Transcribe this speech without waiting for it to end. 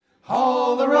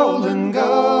All the rolling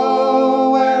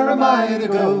go, where am I to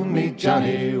go? Meet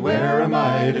Johnny, where am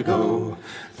I to go?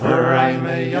 For I'm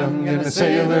a young and a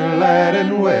sailor lad,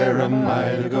 and where am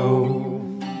I to go?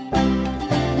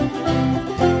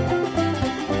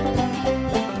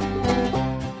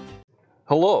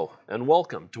 Hello, and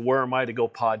welcome to Where Am I to Go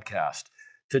podcast.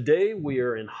 Today we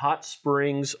are in Hot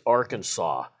Springs,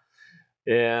 Arkansas.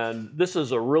 And this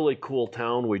is a really cool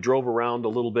town. We drove around a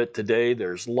little bit today.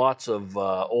 There's lots of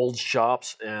old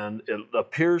shops, and it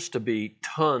appears to be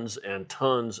tons and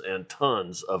tons and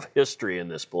tons of history in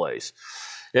this place.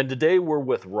 And today we're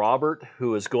with Robert,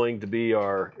 who is going to be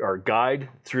our guide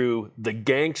through the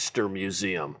Gangster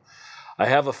Museum. I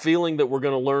have a feeling that we're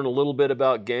going to learn a little bit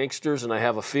about gangsters, and I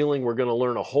have a feeling we're going to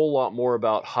learn a whole lot more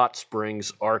about Hot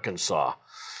Springs, Arkansas.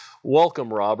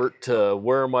 Welcome, Robert, to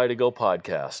Where Am I to Go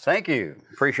podcast. Thank you.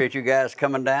 Appreciate you guys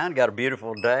coming down. Got a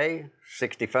beautiful day,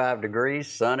 65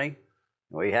 degrees, sunny.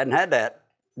 We hadn't had that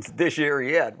this year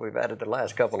yet. We've had it the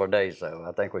last couple of days, though.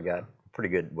 I think we got pretty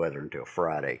good weather until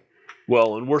Friday.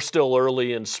 Well, and we're still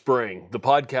early in spring. The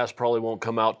podcast probably won't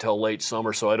come out till late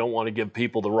summer, so I don't want to give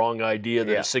people the wrong idea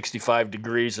that it's 65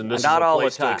 degrees and this Not is a all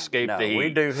place the time. to escape the heat. We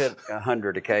do hit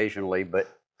 100 occasionally,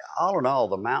 but all in all,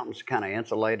 the mountains kind of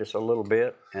insulate us a little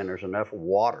bit, and there's enough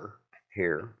water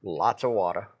here, lots of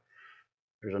water.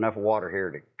 There's enough water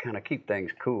here to kind of keep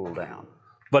things cool down.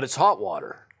 But it's hot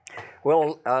water.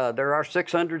 Well, there are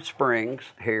 600 springs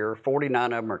here.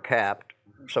 49 of them are capped,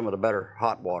 some of the better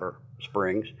hot water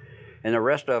springs, and the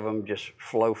rest of them just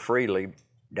flow freely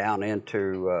down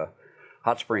into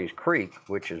Hot Springs Creek,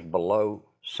 which is below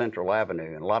Central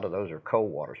Avenue, and a lot of those are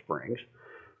cold water springs.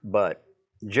 But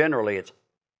generally, it's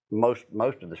most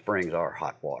of the springs are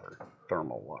hot water,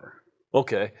 thermal water.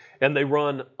 Okay, and they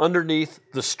run underneath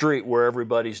the street where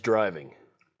everybody's driving.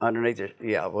 Underneath it,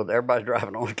 yeah. Well, everybody's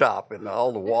driving on top, and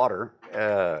all the water,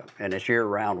 and it's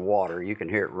year-round water. You can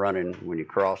hear it running when you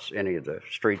cross any of the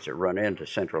streets that run into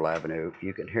Central Avenue.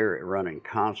 You can hear it running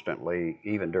constantly,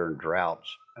 even during droughts.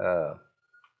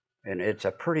 And it's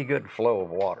a pretty good flow of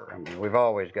water. I mean, we've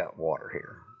always got water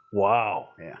here. Wow.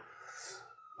 Yeah.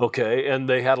 Okay, and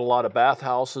they had a lot of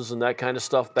bathhouses and that kind of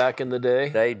stuff back in the day?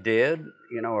 They did.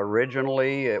 You know,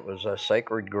 originally it was a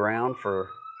sacred ground for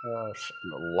a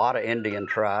lot of Indian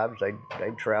tribes.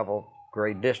 They'd travel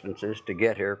great distances to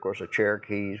get here. Of course, the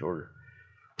Cherokees were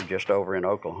just over in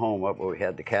Oklahoma, but we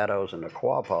had the Caddos and the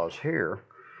Quapaws here.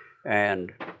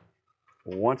 And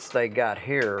once they got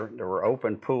here, there were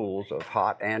open pools of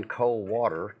hot and cold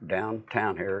water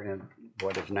downtown here in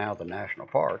what is now the National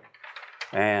Park.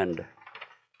 And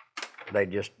they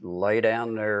just lay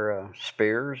down their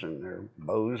spears and their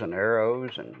bows and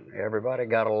arrows, and everybody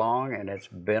got along, and it's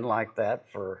been like that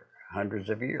for hundreds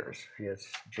of years. It's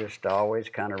just always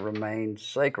kind of remained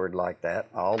sacred like that,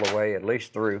 all the way at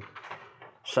least through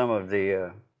some of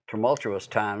the tumultuous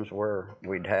times where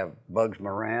we'd have Bugs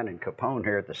Moran and Capone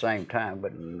here at the same time,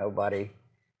 but nobody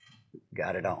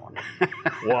got it on.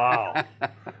 Wow.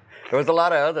 There was a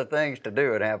lot of other things to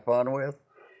do and have fun with.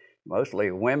 Mostly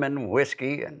women,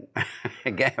 whiskey, and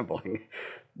gambling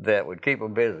that would keep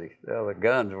them busy. So the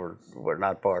guns were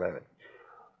not part of it.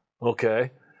 Okay.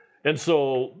 And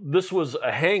so this was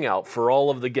a hangout for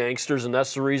all of the gangsters, and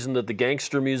that's the reason that the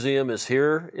Gangster Museum is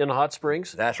here in Hot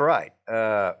Springs? That's right.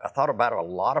 I thought about a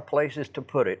lot of places to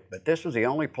put it, but this was the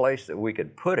only place that we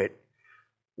could put it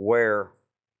where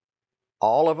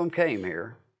all of them came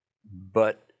here,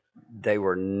 but they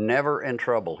were never in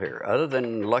trouble here. Other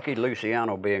than Lucky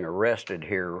Luciano being arrested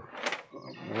here,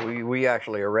 we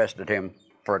actually arrested him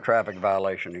for a traffic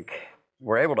violation and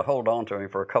were able to hold on to him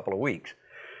for a couple of weeks.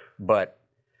 But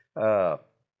the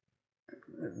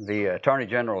Attorney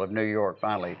General of New York,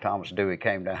 finally, Thomas Dewey,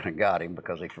 came down and got him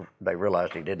because they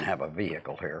realized he didn't have a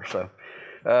vehicle here. So,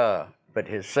 but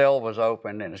his cell was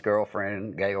open, and his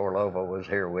girlfriend, Gay Orlova, was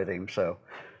here with him. So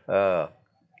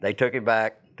they took him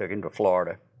back, took him to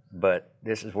Florida. But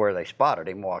this is where they spotted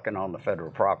him walking on the federal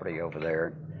property over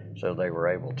there. So they were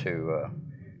able to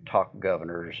talk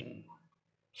governors and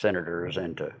senators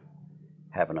into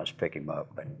having us pick him up.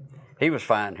 But he was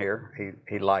fine here.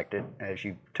 He liked it. As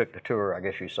you took the tour, I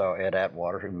guess you saw Ed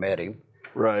Atwater, who met him.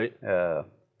 Right.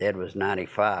 Ed was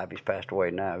 95. He's passed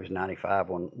away now. He was 95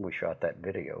 when we shot that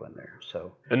video in there.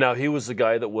 So. And now he was the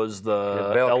guy that was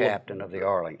the bell captain of the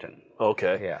Arlington.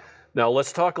 Okay. Yeah. Now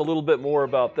let's talk a little bit more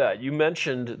about that. You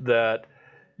mentioned that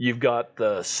you've got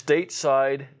the state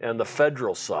side and the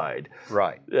federal side.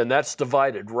 Right. And that's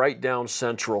divided right down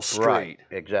Central Street. Right,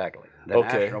 exactly. The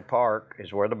National Park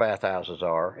is where the bathhouses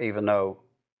are, even though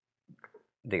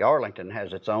the Arlington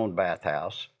has its own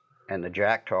bathhouse, and the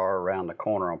Jack Tar around the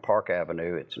corner on Park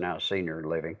Avenue, it's now senior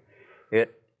living.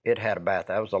 It it had a bath.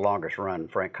 That was the longest run.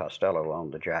 Frank Costello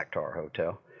owned the Jack Tar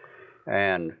Hotel.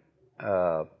 And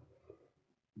the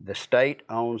state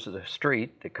owns the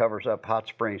street that covers up Hot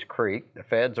Springs Creek. The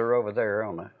feds are over there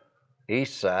on the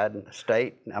east side, and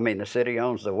the city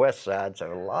owns the west side,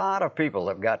 so a lot of people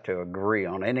have got to agree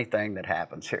on anything that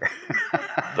happens here.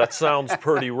 That sounds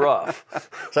pretty rough.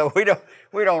 So we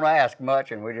don't ask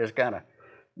much, and we just kind of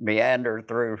meander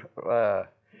through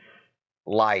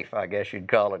life, I guess you'd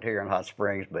call it, here in Hot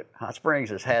Springs. But Hot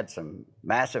Springs has had some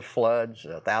massive floods.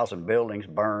 1,000 buildings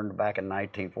burned back in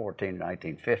 1914,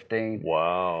 1915.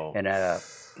 Wow. And I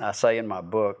say in my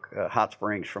book, Hot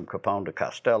Springs from Capone to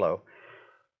Costello,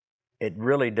 it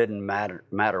really didn't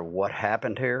matter what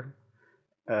happened here.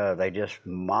 They just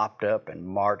mopped up and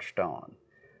marched on.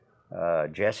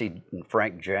 Jesse and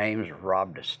Frank James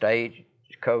robbed a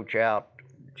stagecoach out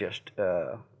just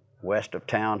west of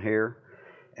town here.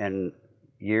 And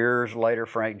years later,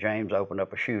 Frank James opened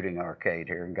up a shooting arcade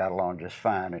here and got along just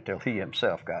fine until he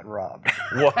himself got robbed.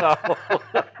 Wow.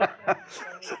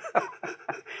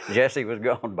 Jesse was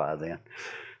gone by then.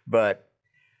 But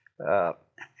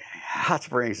Hot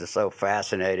Springs is so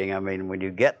fascinating. I mean, when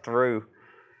you get through,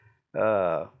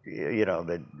 the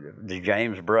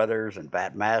James brothers and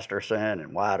Bat Masterson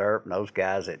and Wyatt Earp and those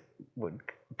guys that would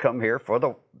come here for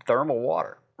the thermal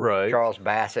water. Right. Charles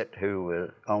Bassett, who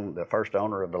owned the first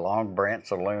owner of the Long Branch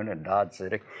Saloon in Dodge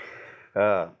City,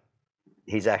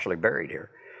 he's actually buried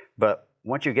here. But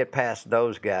once you get past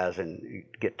those guys and you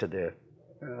get to the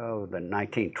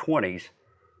 1920s,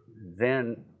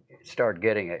 then it started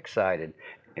getting exciting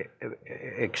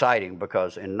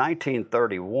because in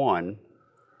 1931,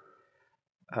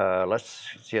 let's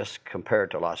just compare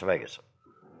it to Las Vegas.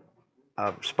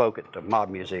 I've spoke at the Mob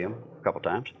Museum a couple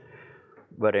times,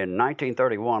 but in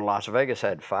 1931, Las Vegas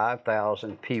had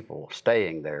 5,000 people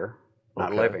staying there,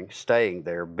 not living, staying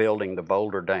there, building the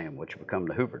Boulder Dam, which became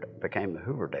the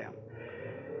Hoover Dam.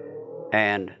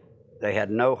 And they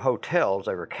had no hotels;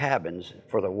 they were cabins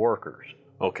for the workers.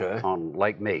 On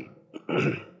Lake Mead.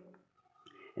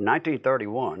 In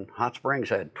 1931, Hot Springs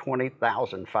had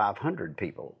 20,500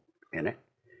 people in it,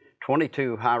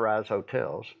 22 high-rise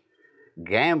hotels,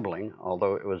 gambling,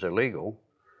 although it was illegal,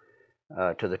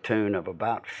 to the tune of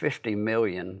about $50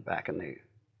 million back in the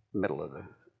middle of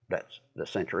the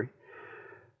century.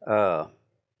 But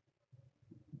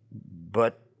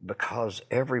because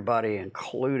everybody,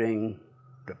 including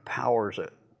the powers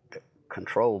that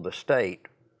controlled the state,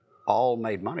 all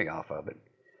made money off of it,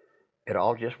 it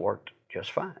all just worked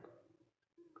just fine.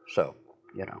 So,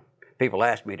 people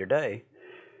ask me today,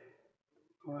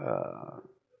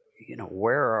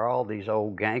 where are all these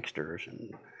old gangsters?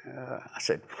 And I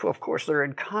said, well, of course they're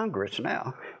in Congress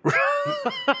now.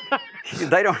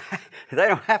 They don't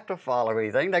have to follow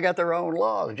anything. They got their own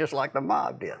laws, just like the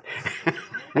mob did.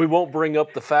 We won't bring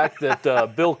up the fact that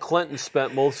Bill Clinton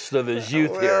spent most of his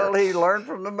youth here. Well, he learned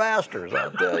from the masters,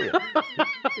 I'll tell you.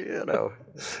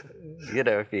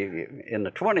 If you in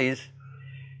the 20s,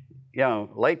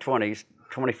 late 20s,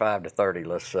 25 to 30,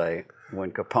 let's say,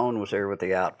 when Capone was here with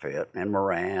the outfit, and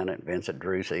Moran and Vincent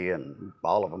Drusi and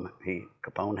all of them,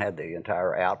 Capone had the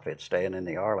entire outfit staying in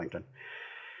the Arlington,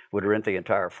 would rent the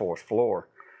entire fourth floor.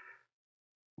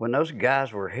 When those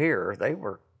guys were here, they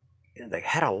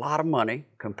had a lot of money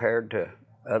compared to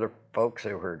other folks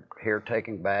that were here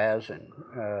taking baths,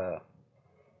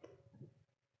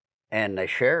 and they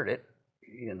shared it.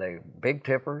 They big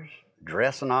tippers,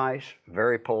 dress nice,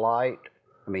 very polite.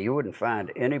 I mean, you wouldn't find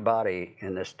anybody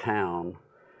in this town.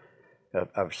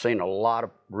 I've seen a lot of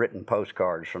written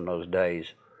postcards from those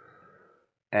days,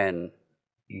 and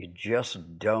you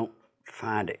just don't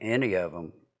find any of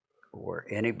them where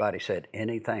anybody said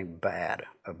anything bad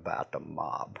about the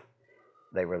mob.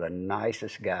 They were the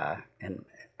nicest guy, and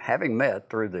having met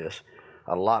through this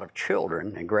a lot of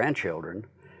children and grandchildren,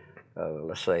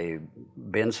 let's say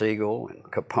Ben Siegel and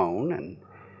Capone and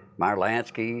Meyer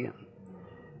Lansky,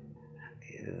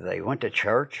 they went to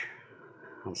church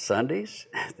on Sundays.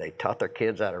 They taught their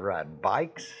kids how to ride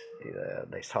bikes.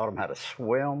 They taught them how to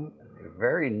swim.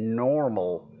 Very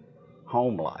normal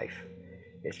home life.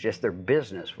 It's just their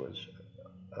business was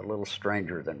a little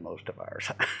stranger than most of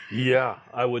ours. Yeah,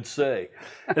 I would say.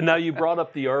 And now you brought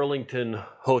up the Arlington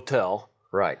Hotel.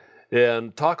 Right.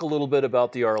 And talk a little bit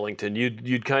about the Arlington.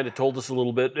 You'd kind of told us a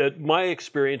little bit. My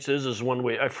experience is when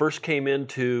I first came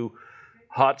into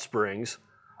Hot Springs,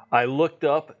 I looked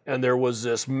up and there was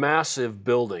this massive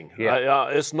building. Yeah.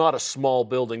 It's not a small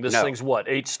building. This thing's what,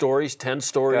 8 stories, 10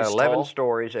 stories 11 tall?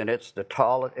 stories, and it's the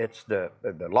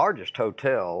largest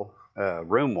hotel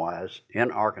room-wise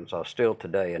in Arkansas still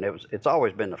today, and it's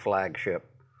always been the flagship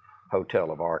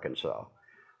hotel of Arkansas.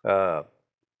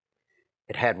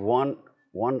 it had one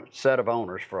set of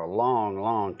owners for a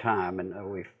long time, and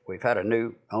we've had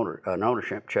an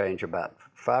ownership change about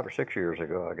 5 or 6 years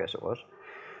ago, I guess it was,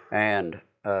 and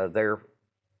they're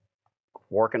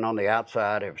working on the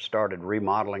outside, have started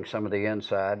remodeling some of the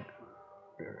inside.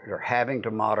 They're having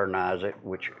to modernize it,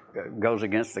 which goes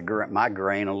against my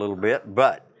grain a little bit,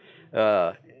 but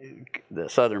the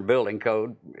Southern Building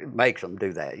Code makes them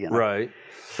do that, you know. Right.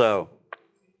 So,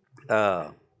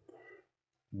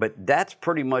 but that's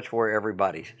pretty much where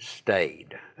everybody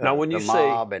stayed. Now, when you the say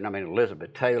mob, and I mean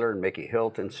Elizabeth Taylor and Mickey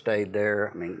Hilton stayed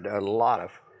there. I mean,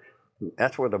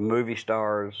 that's where the movie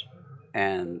stars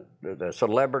and the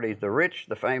celebrities, the rich,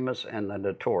 the famous, and the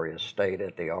notorious stayed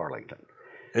at the Arlington.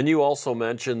 And you also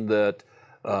mentioned that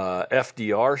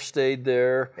FDR stayed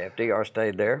there. FDR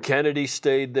stayed there. Kennedy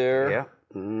stayed there. Yeah.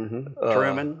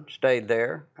 Truman stayed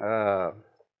there.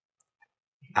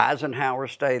 Eisenhower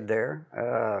stayed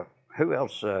there. Who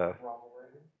else?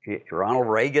 Ronald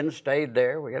Reagan stayed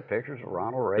there. We got pictures of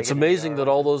Ronald Reagan. It's amazing that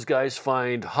all those guys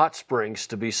find Hot Springs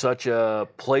to be such a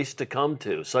place to come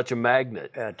to, such a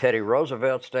magnet. Teddy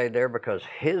Roosevelt stayed there because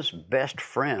his best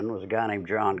friend was a guy named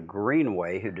John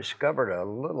Greenway, who discovered a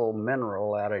little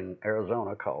mineral out in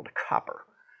Arizona called copper.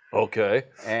 Okay.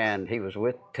 And he was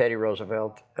with Teddy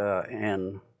Roosevelt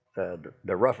in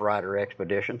the Rough Rider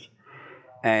expeditions.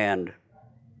 And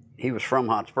he was from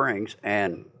Hot Springs,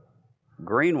 and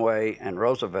Greenway and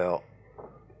Roosevelt,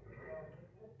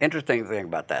 interesting thing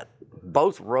about that,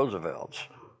 both Roosevelts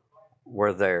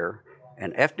were there,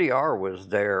 and FDR was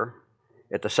there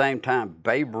at the same time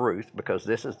Babe Ruth, because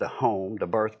this is the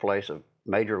birthplace of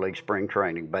Major League Spring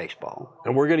Training Baseball.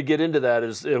 And we're going to get into that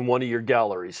in one of your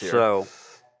galleries here. So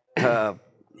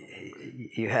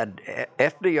you had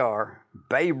FDR,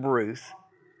 Babe Ruth,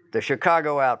 the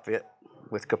Chicago outfit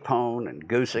with Capone and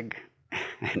Gusick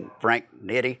and Frank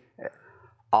Nitti,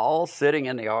 all sitting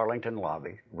in the Arlington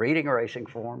lobby, reading racing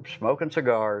forms, smoking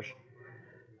cigars,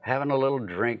 having a little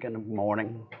drink in the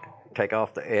morning, take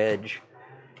off the edge,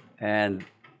 and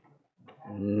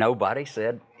nobody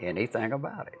said anything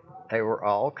about it. They were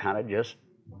all kind of just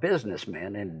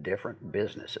businessmen in different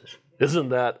businesses. Isn't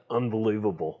that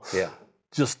unbelievable? Yeah.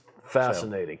 Just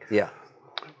fascinating. So, yeah.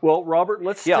 Well, Robert,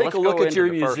 let's take a look at your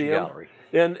museum. Gallery.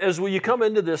 And as you come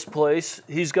into this place,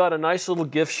 he's got a nice little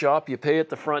gift shop. You pay at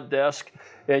the front desk,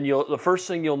 and the first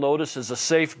thing you'll notice is a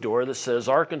safe door that says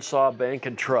Arkansas Bank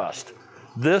and Trust.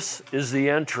 This is the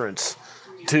entrance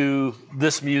to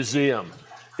this museum.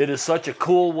 It is such a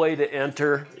cool way to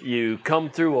enter. You come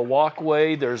through a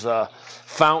walkway, there's a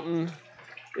fountain,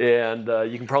 and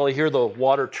you can probably hear the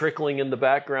water trickling in the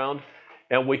background.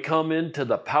 And we come into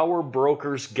the Power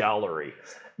Brokers Gallery.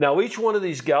 Now, each one of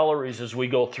these galleries, as we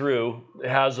go through,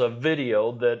 has a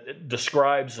video that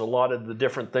describes a lot of the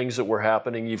different things that were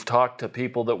happening. You've talked to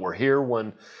people that were here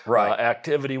when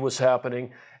activity was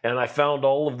happening, and I found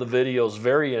all of the videos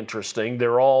very interesting.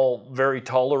 They're all very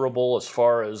tolerable as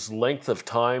far as length of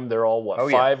time. They're all,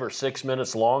 5 or 6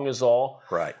 minutes long is all.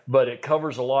 Right. But it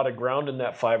covers a lot of ground in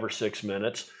that 5 or 6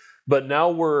 minutes. But now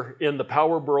we're in the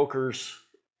Power Brokers.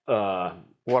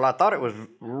 Well, I thought it was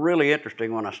really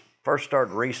interesting when I first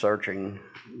started researching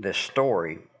this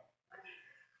story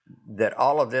that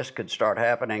all of this could start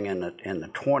happening in the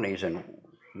 20s, and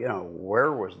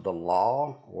where was the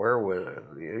law? Where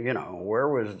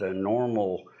was the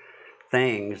normal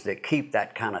things that keep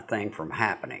that kind of thing from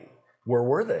happening? Where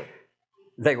were they?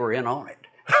 They were in on it.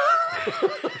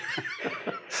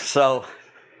 So,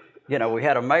 we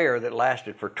had a mayor that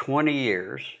lasted for 20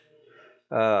 years.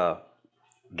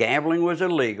 Gambling was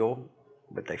illegal,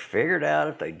 but they figured out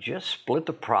if they just split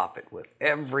the profit with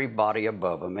everybody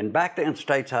above them. And back then,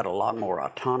 states had a lot more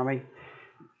autonomy.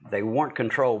 They weren't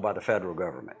controlled by the federal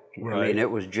government. Right. I mean, it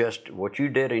was just what you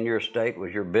did in your state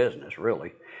was your business,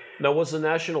 really. Now, was the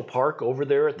national park over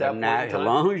there at that point in time? As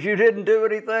long as you didn't do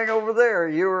anything over there,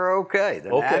 you were okay. The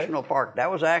national park,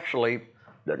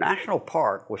 the national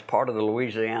park was part of the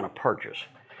Louisiana Purchase.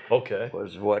 Okay.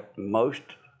 Was what most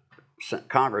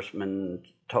congressmen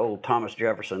told Thomas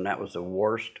Jefferson that was the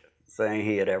worst thing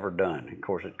he had ever done. Of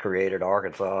course, it created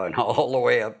Arkansas and all the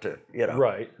way up to,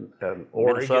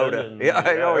 Minnesota. And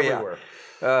everywhere.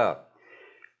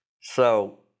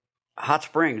 So Hot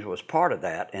Springs was part of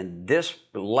that, and this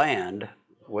land,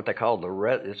 what they called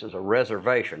this is a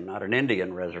reservation, not an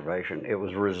Indian reservation. It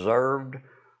was reserved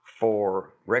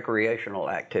for recreational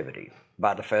activity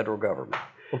by the federal government.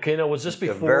 Okay, now was this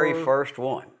before? The very first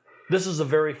one. This is the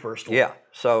very first one. Yeah,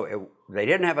 so they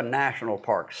didn't have a national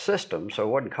park system, so it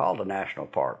wasn't called a national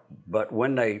park. But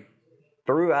when they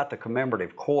threw out the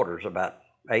commemorative quarters about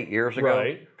 8 years ago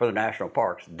Right. for the national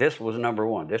parks. This was number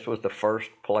one. This was the first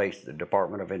place the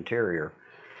Department of Interior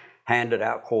handed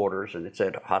out quarters, and it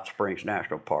said Hot Springs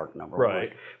National Park number Right.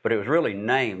 one. But it was really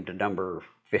named number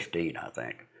 15, I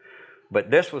think. But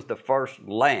this was the first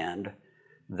land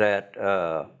that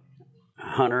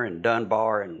Hunter and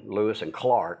Dunbar and Lewis and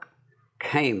Clark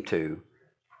came to,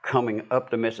 coming up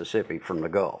the Mississippi from the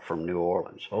Gulf, from New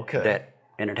Orleans. Okay.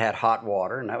 And it had hot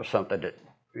water, and that was something that,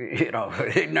 you know,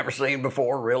 they'd never seen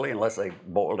before, really, unless they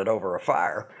boiled it over a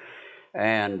fire.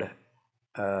 And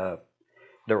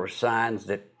there were signs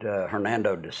that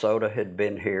Hernando de Soto had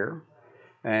been here,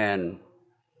 and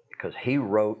because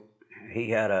he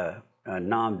had a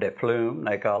nom de plume,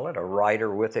 they call it, a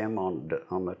writer with him on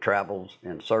the travels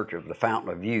in search of the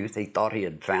Fountain of Youth. He thought he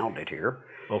had found it here.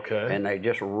 Okay. And they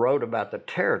just wrote about the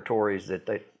territories that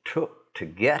they took to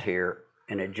get here,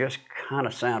 and it just kind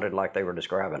of sounded like they were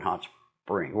describing Hot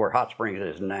Springs, where Hot Springs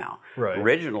is now. Right.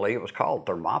 Originally, it was called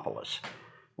Thermopolis.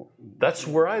 That's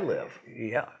where I live.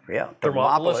 Yeah.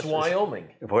 Thermopolis,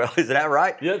 Wyoming. Well, is that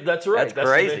right? Yeah, that's right. That's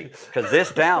crazy, because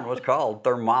this town was called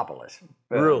Thermopolis.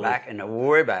 Really? Back in the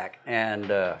way back,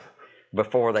 and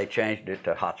before they changed it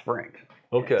to Hot Springs.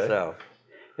 Okay. So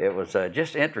it was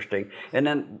just interesting. And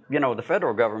then, you know, the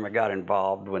federal government got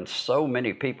involved when so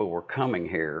many people were coming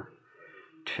here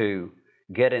to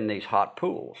get in these hot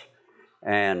pools,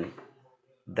 and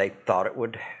they thought it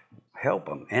would help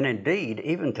them. And indeed,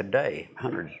 even today,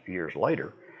 hundreds of years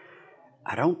later,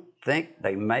 I don't think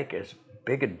they make as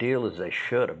big a deal as they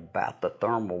should about the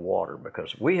thermal water,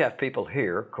 because we have people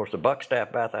here, of course the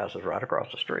Buckstaff Bathhouse is right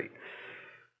across the street,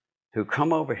 who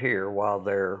come over here while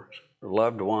their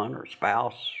loved one or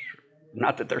spouse,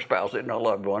 not that their spouse isn't a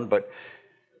loved one, but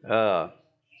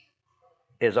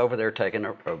is over there taking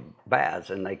a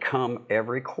baths, and they come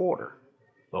every quarter.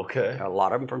 Okay. A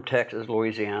lot of them from Texas,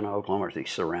 Louisiana, Oklahoma,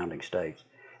 these surrounding states.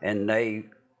 And they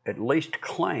at least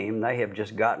claim they have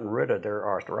just gotten rid of their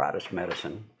arthritis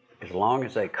medicine as long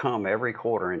as they come every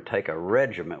quarter and take a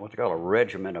regimen, what they call a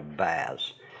regimen of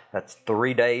baths. That's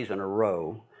 3 days in a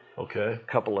row, Okay.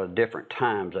 a couple of different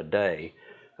times a day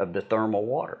of the thermal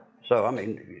water. So, I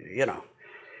mean, you know,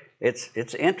 it's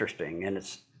interesting, and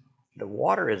the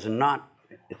water is not,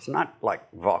 it's not like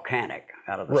volcanic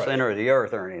out of the Right. center of the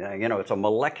earth or anything. You know, it's a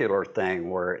molecular thing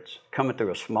where it's coming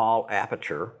through a small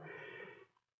aperture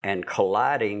and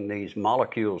colliding these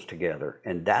molecules together,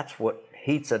 and that's what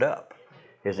heats it up,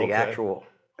 is the Okay. actual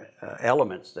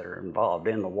elements that are involved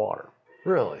in the water.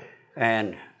 Really?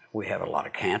 And we have a lot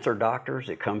of cancer doctors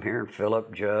that come here and fill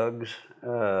up jugs.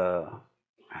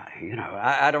 You know,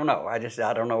 I don't know. I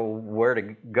don't know where to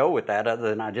go with that, other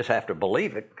than I just have to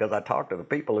believe it, because I talk to the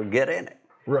people who get in it.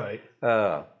 Right.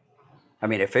 I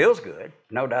mean, it feels good,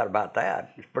 no doubt about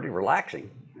that. It's pretty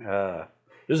relaxing.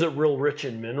 Is it real rich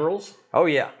in minerals? Oh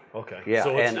yeah, Okay. yeah.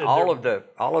 So it's- And all of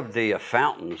the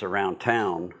fountains around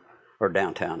town or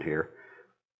downtown here,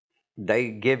 they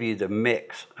give you the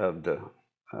mix of the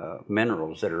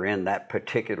minerals that are in that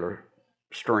particular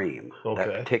stream, that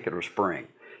Okay. particular spring.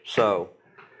 So,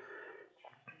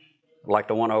 like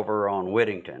the one over on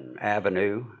Whittington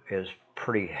Avenue is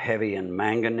pretty heavy in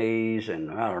manganese, and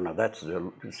I don't know.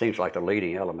 It seems like the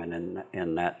leading element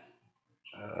in that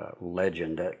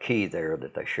legend, that key there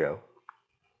that they show.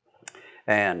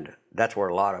 And that's where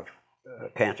a lot of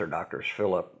cancer doctors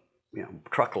fill up, you know,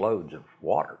 truckloads of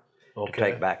water to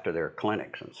Okay. take back to their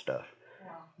clinics and stuff.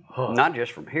 Huh. Not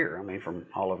just from here, I mean from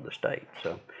all over the state.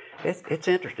 So it's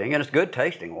interesting, and it's good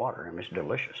tasting water. I mean, it's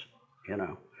delicious, you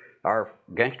know. Our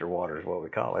gangster water is what we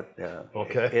call it.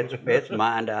 Okay. It's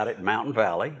mined out at Mountain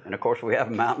Valley, and of course we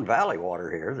have Mountain Valley water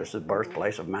here. This is the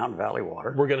birthplace of Mountain Valley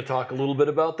water. We're going to talk a little bit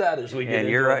about that as we get And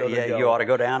into you're right, another yeah, go. you ought to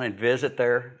go down and visit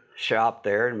their shop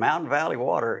there. And Mountain Valley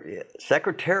water,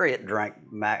 Secretariat drank,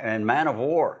 and Man of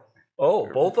War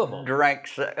Oh, both of them. drank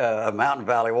Mountain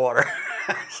Valley water.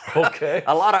 Okay.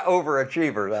 A lot of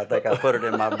overachievers, I think I put it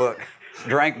in my book,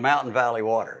 drank Mountain Valley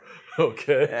water.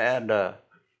 Okay. And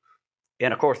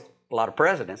of course, a lot of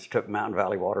presidents took Mountain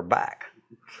Valley water back,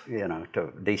 you know,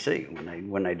 to D.C.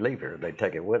 when they'd leave here. They'd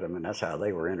take it with them, and that's how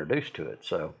they were introduced to it.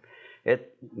 So,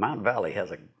 Mountain Valley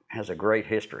has a great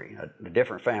history. A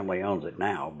different family owns it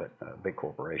now, but a big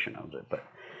corporation owns it. But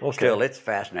Okay. still, it's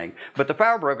fascinating. But the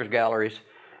Power Brokers galleries,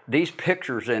 these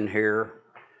pictures in here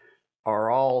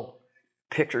are all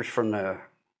pictures from the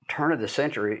turn of the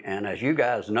century, and as you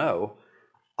guys know,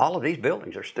 all of these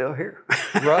buildings are still here.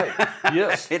 Right.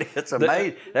 Yes. It's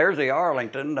amazing. There's the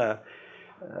Arlington,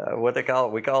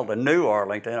 what we call the New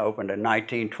Arlington, opened in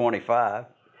 1925.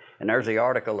 And there's the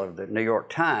article of the New York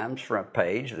Times front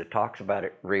page that talks about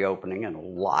it reopening, and a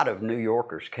lot of New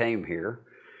Yorkers came here.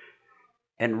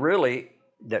 And really,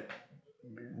 that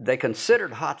they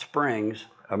considered Hot Springs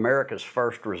America's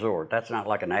first resort. That's not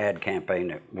like an ad campaign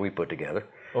that we put together.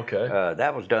 Okay.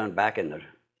 That was done back in the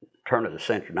turn of the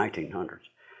century, 1900s.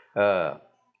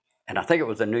 And I think it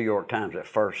was the New York Times that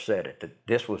first said it, that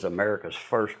this was America's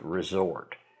first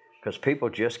resort, because people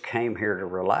just came here to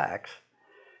relax.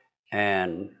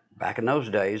 And back in those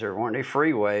days, there weren't any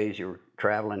freeways. You were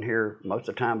traveling here most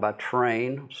of the time by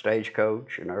train,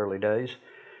 stagecoach in the early days,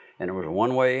 and there was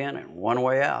one way in and one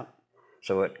way out.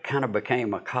 So it kind of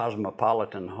became a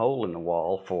cosmopolitan hole in the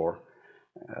wall for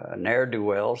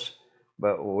ne'er-do-wells.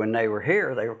 But when they were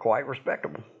here, they were quite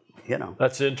respectable, you know.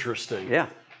 That's interesting. Yeah.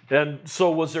 And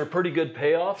so was there pretty good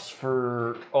payoffs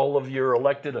for all of your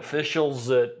elected officials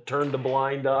that turned a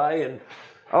blind eye?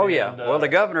 Well, the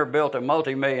governor built a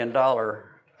multi-million-dollar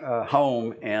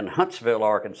home in Huntsville,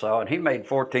 Arkansas, and he made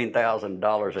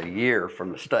 $14,000 a year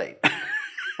from the state.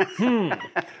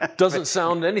 Doesn't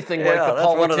sound anything like the that's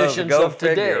one of those politicians go of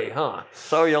today, figure. huh?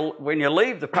 So when you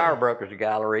leave the Power Brokers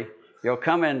Gallery, you'll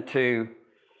come into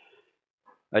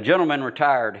a gentleman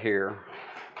retired here,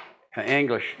 an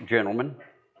English gentleman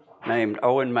named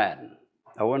Owen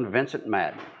Vincent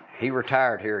Madden. He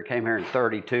retired here, came here in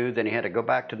 32, then he had to go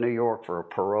back to New York for a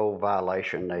parole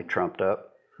violation they trumped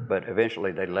up, but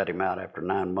eventually they let him out after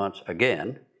 9 months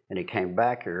again, and he came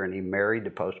back here and he married the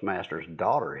postmaster's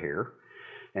daughter here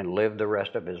and lived the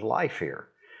rest of his life here.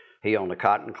 He owned the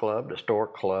Cotton Club, the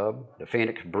Stork Club, the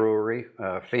Phoenix Brewery,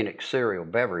 Phoenix Cereal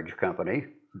Beverage Company,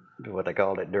 what they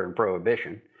called it during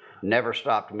Prohibition, never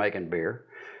stopped making beer.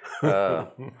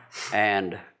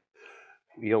 And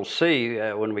you'll see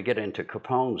when we get into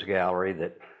Capone's gallery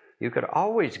that you could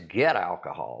always get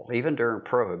alcohol, even during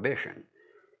Prohibition.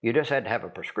 You just had to have a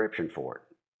prescription for it,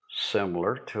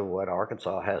 similar to what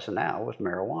Arkansas has now with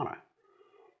marijuana.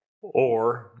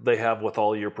 Or they have with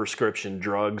all your prescription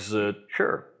drugs that...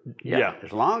 Sure. Yeah.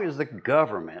 As long as the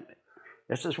government...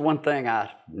 This is one thing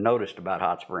I noticed about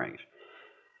Hot Springs.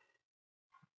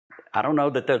 I don't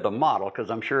know that they're the model, because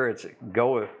I'm sure it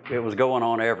was going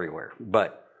on everywhere.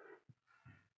 But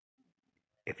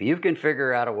if you can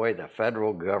figure out a way the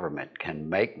federal government can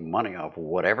make money off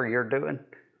whatever you're doing,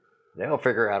 they'll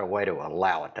figure out a way to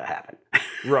allow it to happen.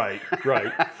 Right.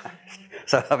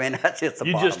 So, I mean, that's just the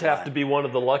You bottom just have line. to be one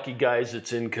of the lucky guys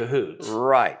that's in cahoots.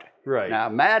 Right. Now,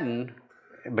 Madden,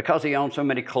 because he owned so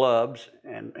many clubs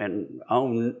and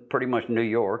owned pretty much New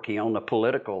York, he owned the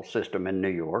political system in New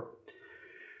York.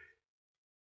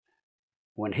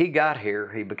 When he got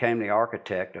here, he became the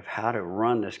architect of how to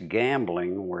run this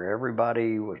gambling where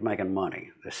everybody was making money.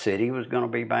 The city was going to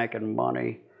be making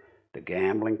money. The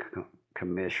gambling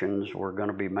commissions were going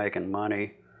to be making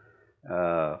money.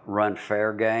 Run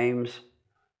fair games.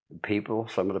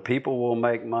 Some of the people will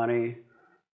make money.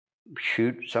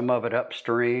 Shoot some of it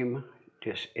upstream.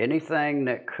 Just anything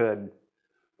that could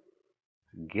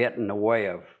get in the way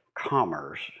of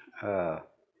commerce.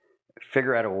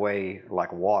 Figure out a way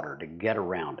like water to get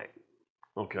around it.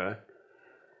 Okay.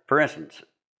 For instance,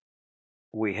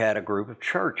 we had a group of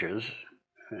churches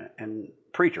and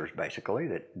preachers basically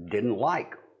that didn't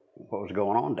like what was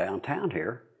going on downtown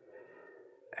here,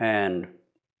 and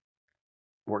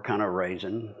were kind of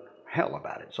raising hell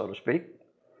about it, so to speak.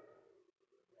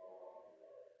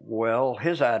 Well,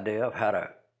 his idea of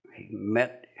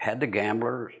had the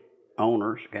gambling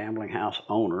house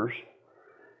owners,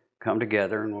 come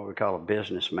together in what we call a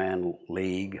businessman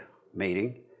league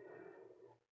meeting.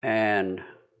 And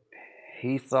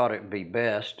he thought it'd be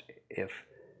best if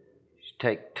you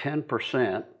take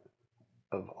 10%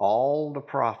 of all the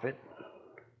profit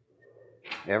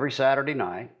every Saturday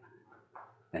night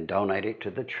and donate it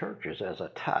to the churches as a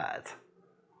tithe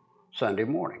Sunday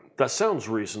morning. That sounds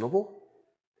reasonable.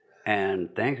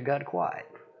 And things got quiet.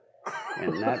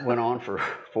 And that went on for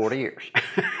 40 years.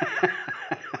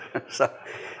 So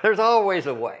there's always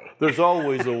a way. There's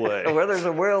always a way. Where there's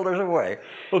a will, there's a way.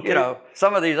 Okay. You know,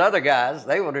 some of these other guys,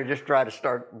 they would have just tried to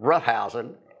start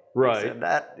roughhousing. Right. Said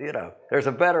that, there's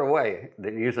a better way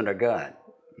than using a gun.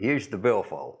 Use the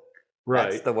billfold. Right.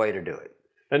 That's the way to do it.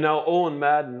 And now Owen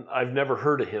Madden, I've never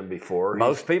heard of him before.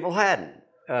 Most people hadn't.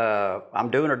 I'm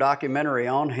doing a documentary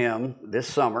on him this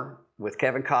summer with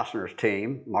Kevin Costner's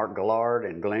team, Mark Gillard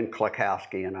and Glenn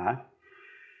Klakowski and I.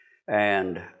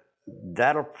 And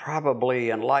that'll probably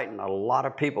enlighten a lot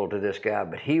of people to this guy,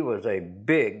 but he was a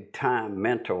big-time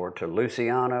mentor to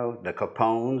Luciano, the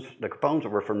Capones. The Capones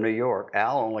were from New York.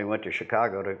 Al only went to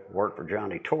Chicago to work for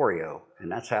Johnny Torrio,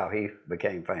 and that's how he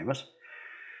became famous.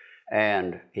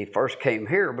 And he first came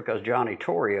here because Johnny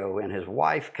Torrio and his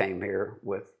wife came here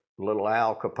with little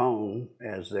Al Capone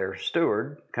as their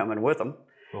steward, coming with them.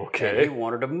 Okay. And he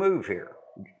wanted to move here.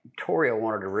 Torrio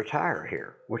wanted to retire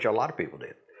here, which a lot of people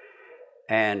did,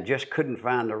 and just couldn't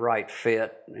find the right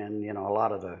fit. And you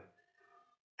know,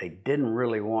 they didn't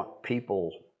really want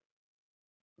people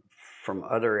from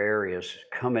other areas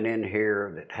coming in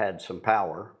here that had some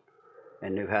power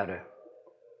and knew how to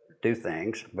do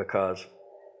things, because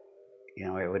you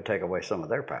know, it would take away some of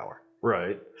their power.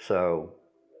 Right. So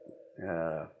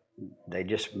they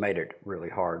just made it really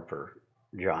hard for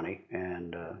Johnny.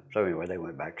 And so anyway, they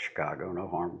went back to Chicago, no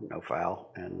harm, no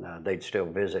foul. And they'd still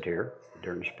visit here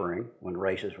during the spring when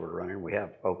races were running. We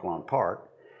have Oaklawn Park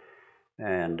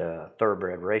and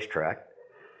thoroughbred racetrack.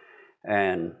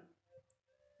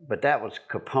 But that was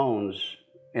Capone's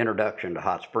introduction to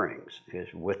Hot Springs, is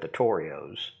with the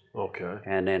Torrios. Okay.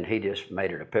 And then he just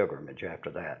made it a pilgrimage after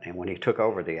that. And when he took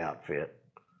over the outfit,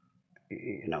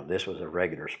 you know, this was a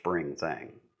regular spring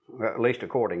thing. Well, at least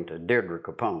according to Deirdre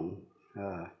Capone,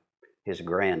 his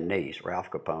grandniece, Ralph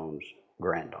Capone's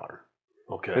granddaughter.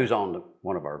 Okay. Who's on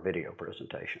one of our video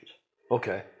presentations.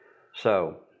 Okay.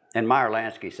 So, and Meyer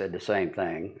Lansky said the same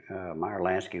thing. Meyer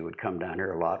Lansky would come down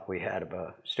here a lot. We had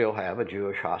still have a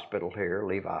Jewish hospital here,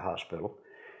 Levi Hospital.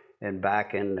 And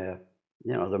back in the,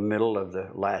 you know, the middle of the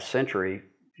last century,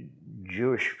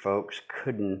 Jewish folks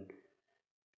couldn't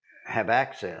have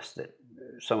access that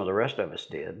some of the rest of us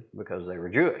did because they were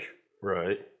Jewish.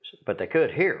 Right. But they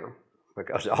could here,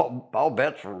 because all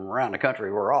bets from around the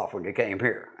country were off when you came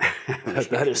here.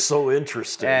 That is so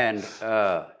interesting. And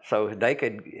so they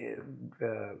could,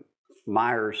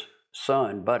 Meyer's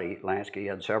son, Buddy Lansky,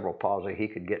 had cerebral palsy. He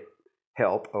could get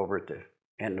help over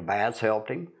and the baths helped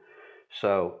him.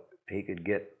 So he could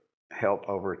get help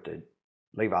over at the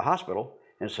Levi Hospital.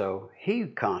 And so he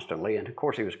constantly, and of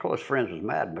course he was close friends with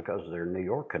Madden because of their New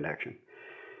York connection.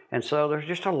 And so there's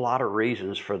just a lot of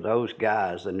reasons for those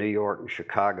guys, the New York and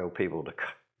Chicago people,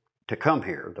 to come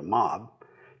here, the mob,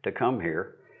 to come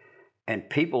here. And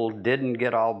people didn't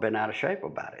get all bent out of shape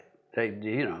about it. They,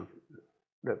 you know.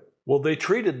 Well, they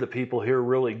treated the people here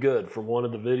really good from one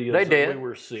of the videos that we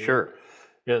were seeing. Sure.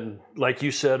 And like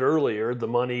you said earlier, the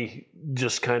money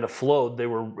just kind of flowed. They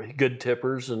were good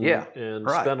tippers and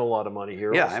right. Spent a lot of money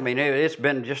here. Yeah, also. I mean, it's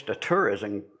been just a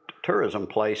tourism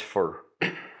place for,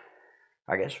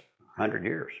 I guess, 100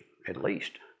 years at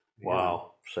least. Wow.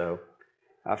 Know? So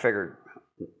I figured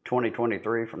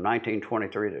 2023, from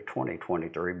 1923 to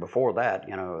 2023, before that,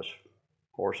 you know, it was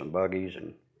horse and buggies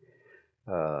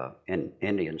and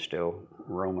Indians still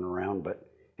roaming around, but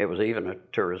it was even a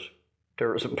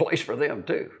tourism place for them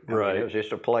too. Right. I mean, it was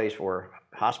just a place where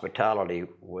hospitality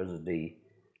was the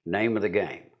name of the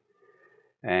game.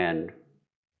 And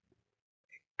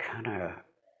kind of,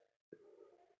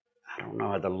 I don't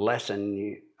know, the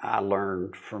lesson I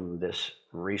learned from this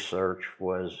research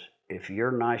was, if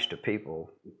you're nice to people,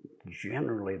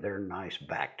 generally they're nice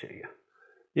back to you.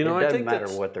 You know, it doesn't I think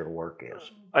matter what their work is.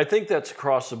 I think that's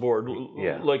across the board.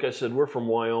 Yeah. Like I said, we're from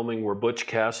Wyoming, where Butch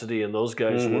Cassidy and those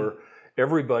guys were.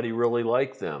 Everybody really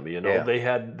liked them. You know, they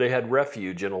had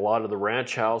refuge in a lot of the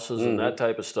ranch houses and that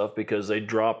type of stuff, because they'd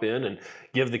drop in and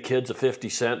give the kids a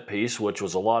 50-cent piece, which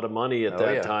was a lot of money at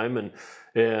that time, and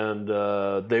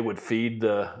they would feed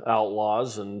the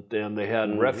outlaws, and they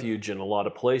had refuge in a lot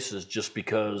of places just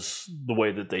because the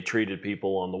way that they treated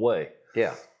people on the way.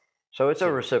 Yeah. So it's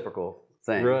a reciprocal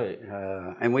thing. Right.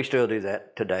 And we still do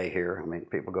that today here. I mean,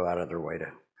 people go out of their way to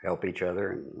help each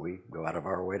other, and we go out of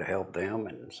our way to help them.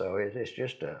 And so it's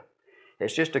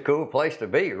just a cool place to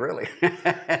be, really.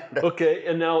 Okay,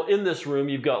 and now in this room,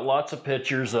 you've got lots of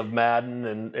pictures of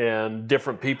Madden and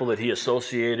different people that he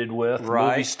associated with,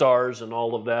 movie stars and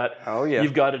all of that. Oh, yeah.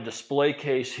 You've got a display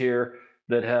case here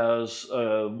that has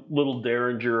a little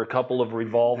Derringer, a couple of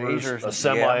revolvers, a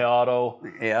semi-auto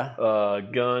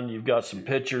gun. You've got some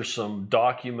pictures, some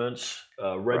documents,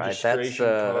 registration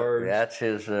cards. That's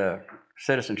his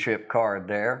citizenship card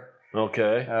there.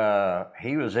 Okay.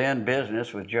 He was in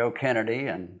business with Joe Kennedy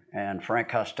and Frank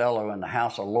Costello in the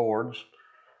House of Lords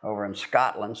over in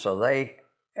Scotland. So they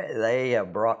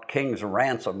brought King's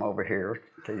Ransom over here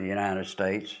to the United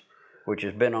States, which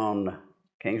has been on,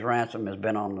 King's Ransom has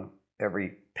been on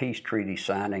every peace treaty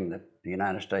signing that the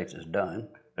United States has done.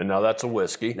 And now that's a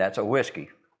whiskey. That's a whiskey.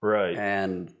 Right.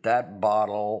 And that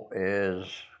bottle is,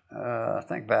 I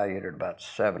think, valued at about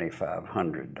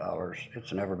 $7,500.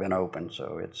 It's never been opened,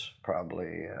 so it's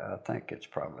probably, I think it's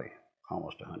probably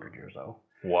almost 100 years old.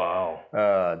 Wow.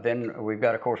 Then we've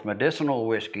got, of course, medicinal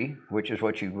whiskey, which is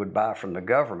what you would buy from the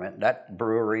government. That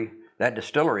brewery, that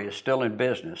distillery is still in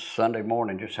business. Sunday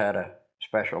morning just had a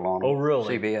special on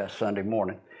CBS Sunday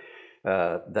morning.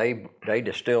 They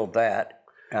distilled that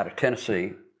out of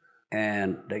Tennessee,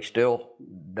 and they still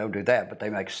don't do that, but they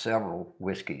make several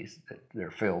whiskeys that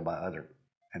they're filled by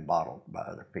and bottled by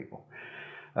other people.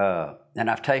 And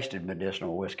I've tasted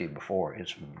medicinal whiskey before.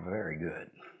 It's very good.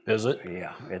 Is it?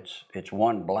 Yeah, it's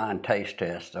one blind taste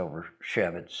test over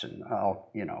Chevets and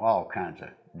all kinds of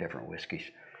different whiskeys.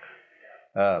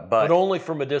 But only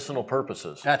for medicinal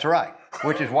purposes. That's right,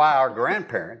 which is why our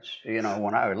grandparents,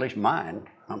 at least mine,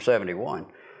 I'm 71,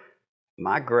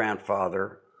 my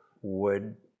grandfather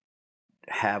would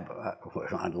have,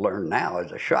 what I learned now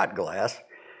is a shot glass,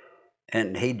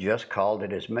 and he just called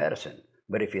it his medicine.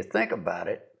 But if you think about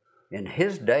it, in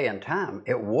his day and time,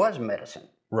 it was medicine.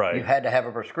 Right. You had to have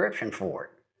a prescription for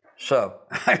it. So,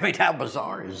 I mean, how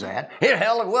bizarre is that? It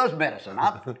was medicine.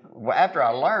 After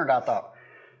I learned, I thought,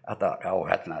 oh,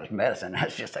 that's not his medicine.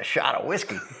 That's just a shot of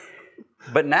whiskey.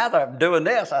 But now that I'm doing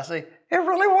this, I see it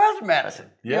really was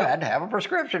medicine. Yeah. You had to have a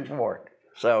prescription for it.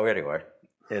 So anyway,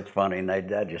 it's funny, and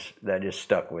that just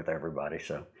stuck with everybody.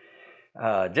 So,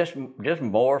 just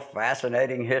more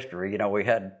fascinating history. We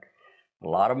had a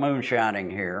lot of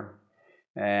moonshining here,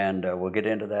 and we'll get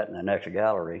into that in the next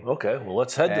gallery. Okay, well,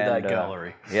 let's head to that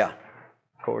gallery. Yeah.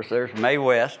 Of course, there's Mae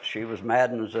West. She was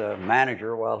Madden's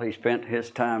manager while he spent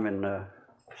his time in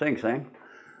Sing Sing.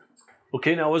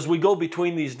 Okay, now as we go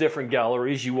between these different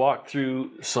galleries, you walk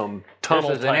through some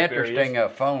tunnel type areas. This is an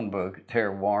interesting phone book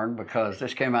here, Warren, because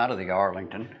this came out of the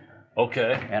Arlington.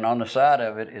 Okay. And on the side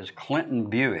of it is Clinton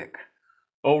Buick.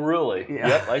 Oh, really? Yeah.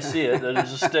 Yep, I see it.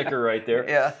 There's a sticker right there.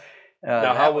 Yeah.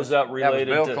 Now, how was that related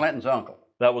to? That was Bill Clinton's uncle.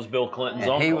 That was Bill Clinton's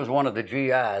and uncle. He was one of the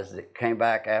GIs that came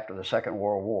back after the Second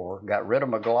World War, got rid of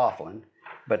McLaughlin,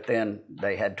 but then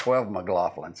they had 12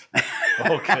 McLaughlins.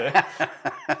 Okay.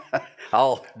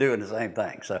 All doing the same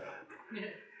thing. So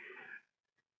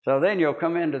then you'll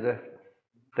come into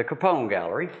the Capone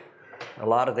Gallery. A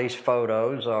lot of these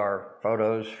photos are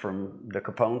photos from the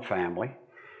Capone family.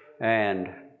 And,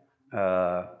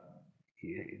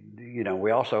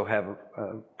 we also have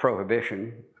a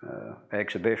Prohibition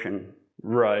exhibition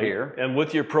here. And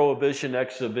with your Prohibition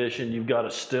exhibition, you've got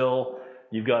a still,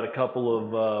 you've got a couple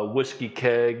of whiskey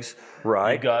kegs.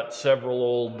 Right. You've got several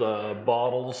old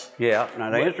bottles. Yeah. Now,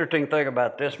 the interesting thing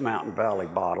about this Mountain Valley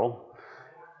bottle,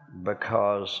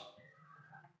 because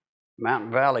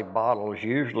Mountain Valley bottles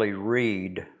usually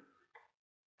read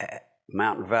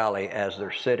Mountain Valley as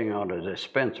they're sitting on a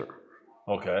dispenser.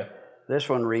 Okay. This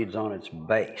one reads on its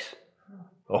base.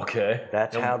 Okay.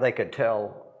 That's how they could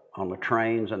tell on the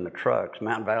trains and the trucks.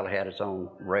 Mountain Valley had its own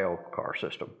rail car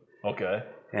system. Okay.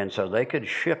 And so they could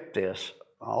ship this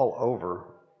all over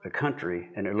the country,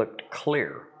 and it looked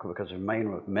clear because it's made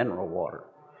with mineral water.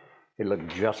 It looked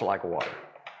just like water.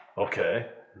 Okay.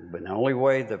 But the only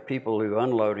way the people who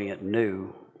unloading it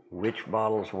knew which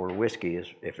bottles were whiskey is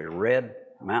if it read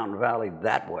Mountain Valley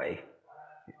that way,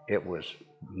 it was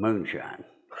moonshine,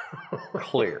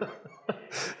 clear.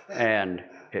 And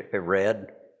it read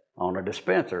on a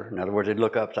dispenser. In other words, it'd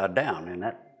look upside down in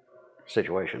that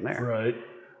situation there. Right.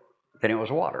 Then it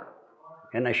was water.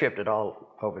 And they shipped it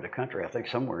all over the country. I think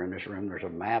somewhere in this room there's a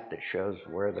map that shows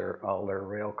where all their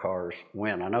rail cars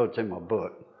went. I know it's in my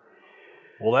book.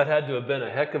 Well, that had to have been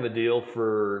a heck of a deal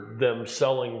for them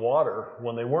selling water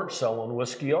when they weren't selling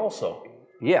whiskey also.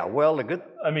 Yeah, well, it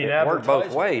worked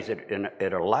both ways.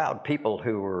 It allowed people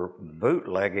who were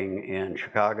bootlegging in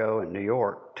Chicago and New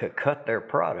York to cut their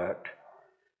product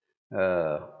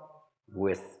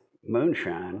with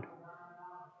moonshine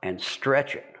and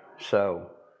stretch it. So,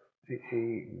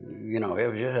 it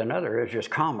was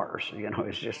just commerce.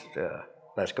 It's just,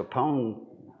 as Capone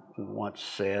once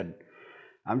said,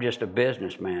 I'm just a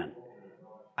businessman.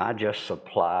 I just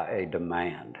supply a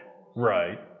demand.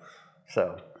 Right.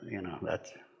 So,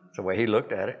 that's the way he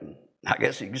looked at it, and I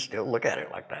guess you can still look at it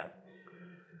like that.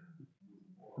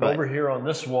 But over here on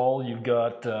this wall, you've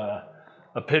got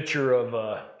a picture of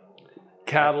a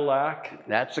Cadillac.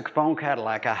 That's the Capone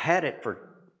Cadillac. I had it for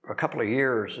a couple of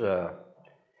years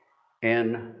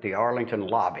in the Arlington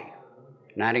lobby.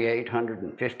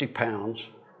 9,850 pounds,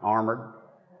 armored,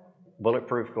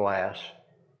 bulletproof glass,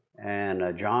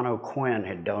 and John O'Quinn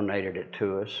had donated it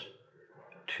to us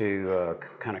to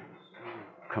kind of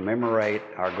commemorate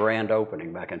our grand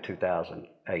opening back in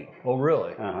 2008. Oh,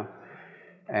 really? Uh-huh.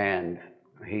 And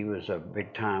he was a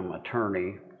big-time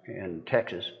attorney in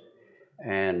Texas,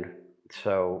 and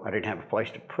so I didn't have a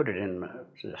place to put it in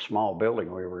the small building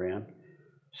we were in.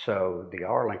 So the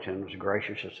Arlington was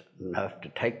gracious enough to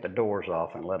take the doors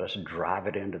off and let us drive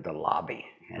it into the lobby.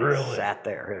 And really? It sat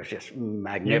there. It was just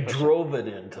magnificent. You drove it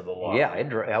into the lobby? Yeah, it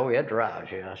drives.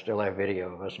 Yeah, I still have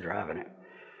video of us driving it.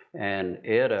 And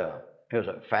it was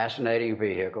a fascinating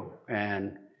vehicle,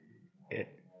 and it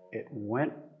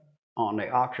went on the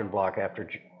auction block after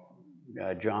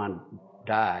John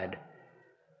died,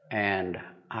 and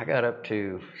I got up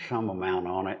to some amount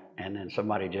on it, and then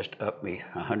somebody just upped me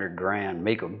 $100 grand.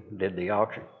 Meekum did the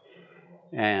auction,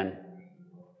 and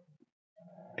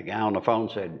the guy on the phone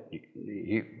said,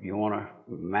 "You want to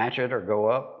match it or go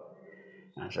up?"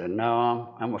 I said,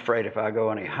 "No, I'm afraid if I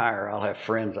go any higher, I'll have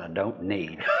friends I don't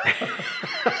need."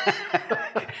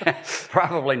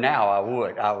 Probably now I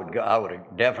would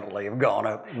have definitely have gone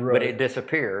up, right. But it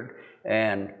disappeared,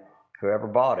 and whoever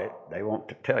bought it, they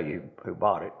won't tell you who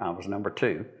bought it. I was number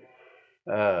 2,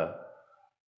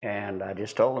 and I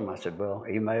just told them, I said, "Well,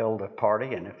 email the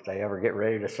party, and if they ever get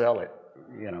ready to sell it,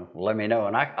 let me know."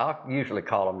 And I'll usually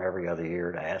call them every other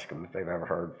year to ask them if they've ever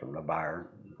heard from the buyer.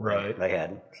 Right. They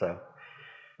hadn't, so.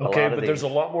 Okay, but there's a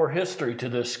lot more history to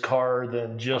this car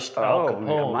than just Al Capone's.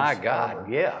 Oh, my God,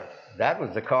 yeah. That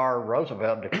was the car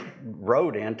Roosevelt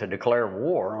rode in to declare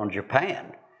war on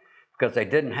Japan because they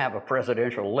didn't have a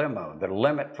presidential limo. The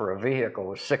limit for a vehicle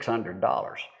was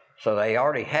 $600. So they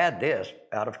already had this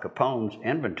out of Capone's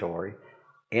inventory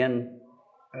in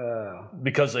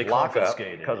because they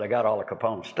confiscated. Because they got all of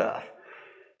Capone's stuff.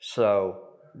 So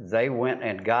they went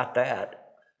and got that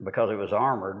because it was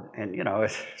armored, and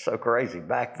it's so crazy.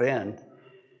 Back then,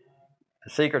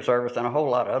 the Secret Service and a whole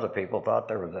lot of other people thought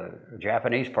there was a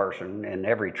Japanese person in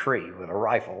every tree with a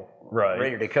rifle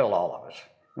ready to kill all of us,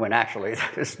 when actually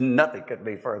nothing could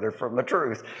be further from the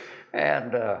truth.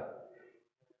 And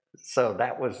so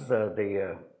that was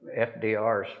the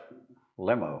FDR's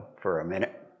limo for a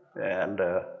minute, and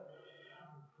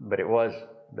but it was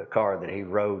the car that he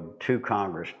rode to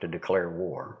Congress to declare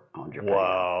war on Japan.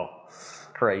 Wow.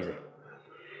 Crazy.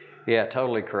 Yeah,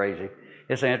 totally crazy.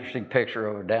 It's an interesting picture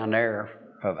over down there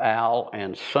of Al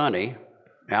and Sonny,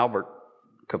 Albert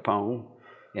Capone,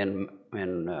 in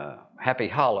Happy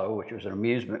Hollow, which was an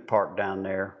amusement park down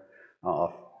there,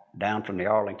 down from the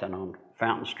Arlington on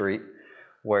Fountain Street,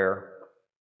 where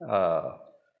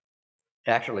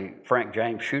actually Frank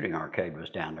James Shooting Arcade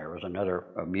was down there. It was another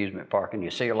amusement park, and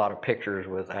you see a lot of pictures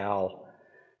with Al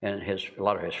and a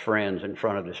lot of his friends in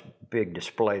front of this big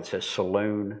display that says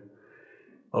Saloon.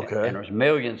 Okay. And there's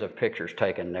millions of pictures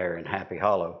taken there in Happy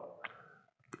Hollow.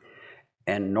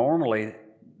 And normally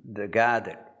the guy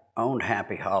that owned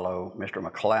Happy Hollow, Mr.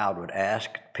 McLeod, would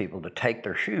ask people to take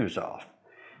their shoes off.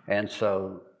 And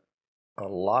so a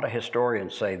lot of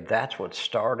historians say that's what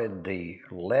started the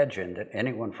legend that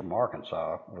anyone from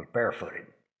Arkansas was barefooted.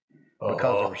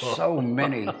 Because there were so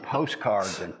many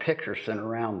postcards and pictures sent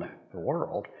around the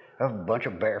world of a bunch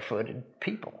of barefooted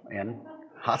people in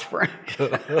Hot Springs.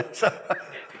 So,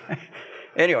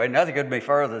 anyway, nothing could be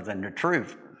further than the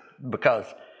truth,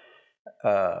 because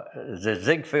the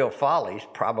Ziegfeld Follies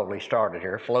probably started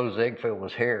here. Flo Ziegfeld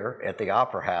was here at the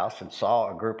Opera House and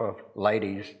saw a group of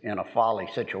ladies in a folly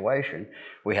situation.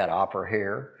 We had opera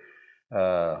here.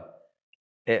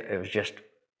 It was just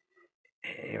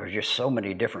so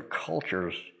many different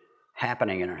cultures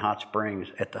happening in Hot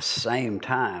Springs at the same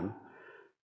time,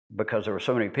 because there were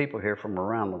so many people here from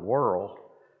around the world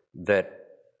that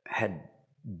had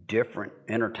different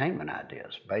entertainment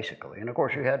ideas, basically. And of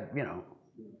course, you had,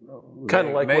 kind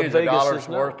of like what millions of Vegas dollars is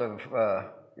now. worth of,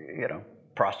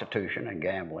 prostitution and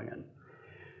gambling. And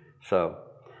so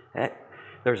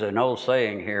there's an old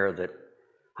saying here that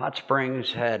Hot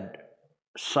Springs had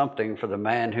something for the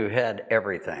man who had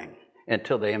everything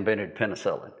until they invented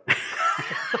penicillin.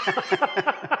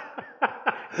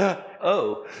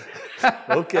 Oh,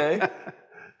 okay.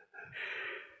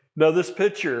 Now, this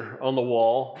picture on the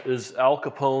wall is Al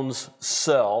Capone's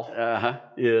cell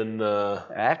in...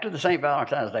 After the St.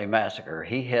 Valentine's Day Massacre,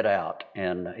 he hid out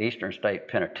in the Eastern State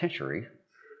Penitentiary.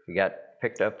 He got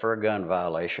picked up for a gun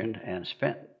violation and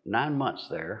spent 9 months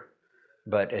there.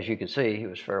 But as you can see, he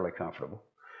was fairly comfortable.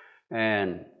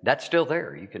 And that's still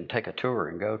there. You can take a tour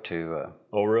and go to...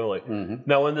 Oh, really? Mm-hmm.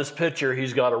 Now, in this picture,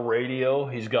 he's got a radio,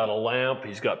 he's got a lamp,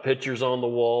 he's got pictures on the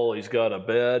wall, he's got a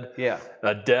bed,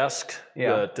 a desk.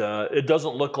 Yeah. But it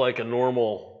doesn't look like a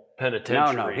normal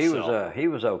penitentiary cell. He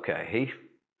was okay.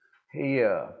 He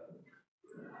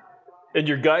And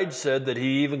your guide said that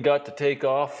he even got to take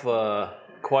off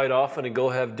quite often and go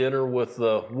have dinner with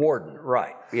the warden.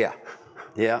 Right, yeah.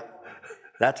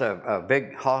 That's a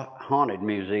big haunted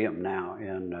museum now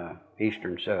in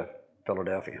eastern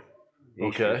Philadelphia.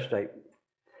 Eastern State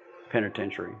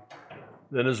Penitentiary.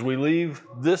 Then as we leave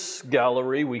this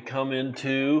gallery, we come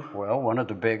into... Well, one of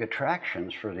the big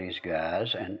attractions for these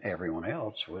guys and everyone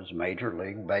else was Major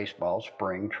League Baseball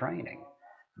spring training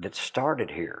that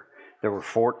started here. There were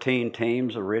 14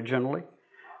 teams originally.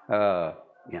 The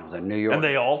New York... And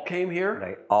they all came here?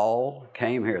 They all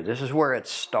came here. This is where it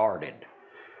started.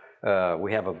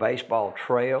 We have a baseball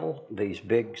trail, these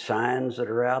big signs that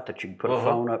are out that you can put a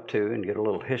phone up to and get a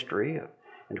little history.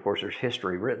 And of course, there's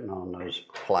history written on those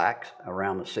plaques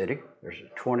around the city. There's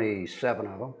 27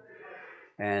 of them.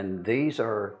 And these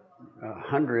are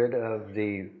 100 of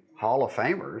the Hall of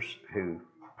Famers who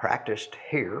practiced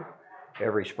here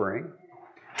every spring.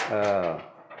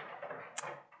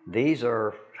 These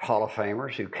are Hall of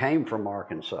Famers who came from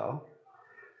Arkansas.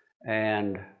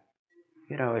 And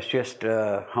you know, it's just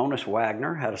Honus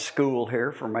Wagner had a school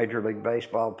here for Major League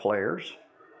Baseball players.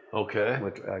 Okay.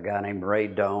 With a guy named Ray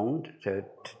Doan to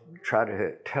try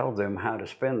to tell them how to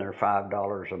spend their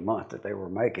 $5 a month that they were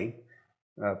making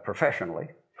professionally.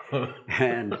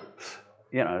 And,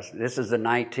 you know, this is the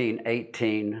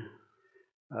 1918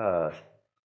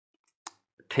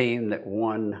 team that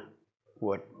won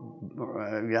what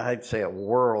I'd say a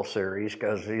World Series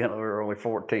because, you know, there were only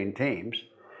 14 teams.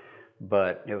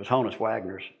 But it was Honus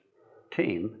Wagner's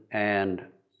team, and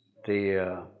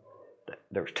there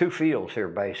was two fields here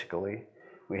basically.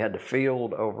 We had the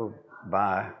field over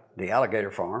by the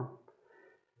Alligator Farm.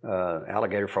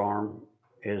 Alligator Farm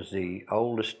is the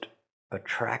oldest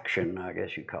attraction, I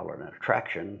guess you call it an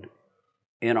attraction,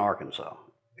 in Arkansas.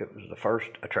 It was the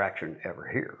first attraction ever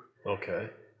here.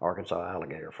 Okay. Arkansas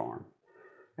Alligator Farm.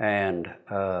 And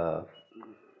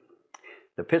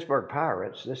the Pittsburgh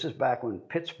Pirates, this is back when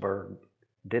Pittsburgh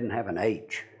didn't have an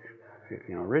H.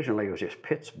 You know, originally it was just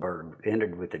Pittsburgh,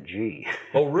 ended with a G.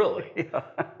 Oh, really? Yeah.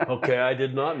 Okay, I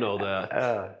did not know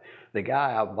that. The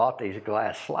guy I bought these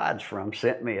glass slides from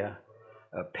sent me a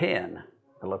pen,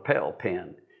 a lapel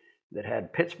pen, that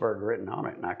had Pittsburgh written on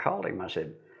it. And I called him, I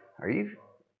said,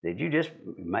 did you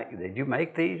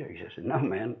make these? He said, no,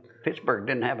 man, Pittsburgh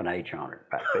didn't have an H on it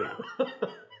back then.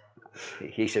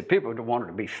 He said people wanted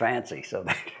to be fancy, so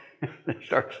they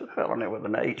started spelling it with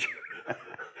an H.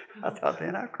 I thought,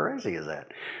 man, how crazy is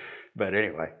that? But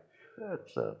anyway,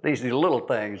 these are the little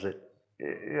things that,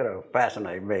 you know,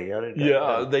 fascinate me.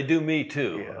 They do me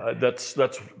too. Yeah. That's a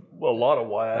lot of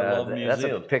why I love museums.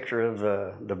 That's a picture of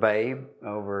the Babe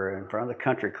over in front of the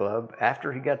country club.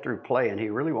 After he got through playing, he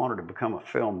really wanted to become a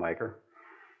filmmaker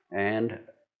and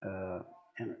a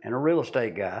real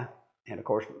estate guy. And of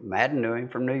course, Madden knew him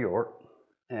from New York.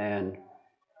 And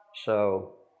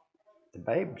so the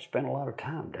Babe spent a lot of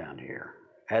time down here,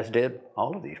 as did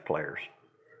all of these players.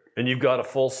 And you've got a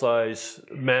full-size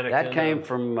mannequin. That came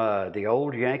from the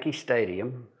old Yankee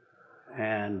Stadium.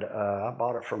 And I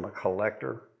bought it from a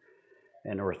collector.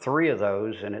 And there were 3 of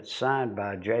those, and it's signed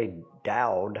by J.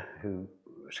 Dowd, who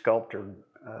sculptured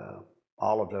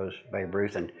all of those Babe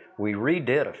Ruth. And we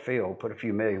redid a field, put a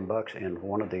few $1 million in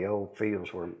one of the old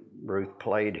fields where Ruth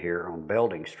played here on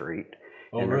Belding Street.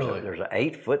 Oh, and really? There's an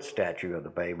 8-foot statue of the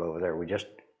Babe over there. We just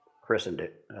christened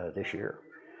it this year.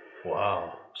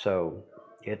 Wow. So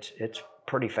it's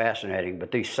pretty fascinating.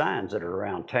 But these signs that are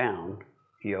around town,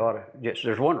 you ought to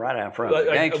there's one right out front of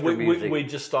the Gangster Museum. We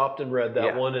just stopped and read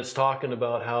that one. It's talking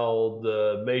about how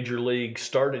the Major League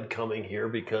started coming here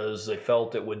because they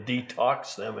felt it would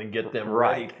detox them and get them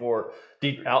ready for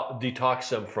detox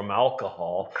them from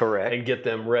alcohol. Correct. And get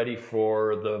them ready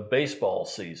for the baseball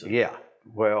season. Yeah.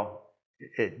 Well,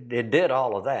 it did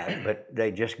all of that, but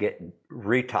they just get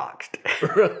retoxed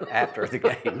after the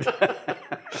games.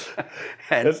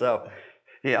 And so,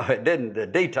 you know, it didn't. The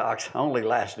detox only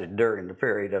lasted during the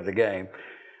period of the game.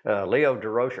 Leo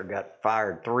DeRocher got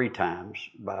fired 3 times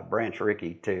by Branch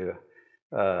Rickey because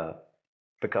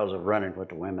of running with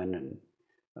the women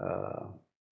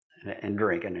and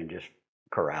drinking and just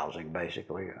carousing,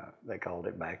 basically. They called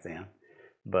it back then.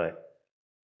 But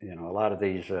you know, a lot of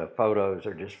these photos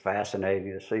are just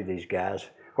fascinating to see these guys.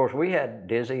 Of course, we had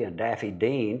Dizzy and Daffy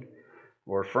Dean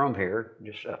were from here,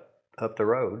 just up the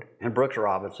road, and Brooks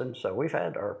Robinson. So we've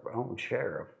had our own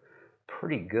share of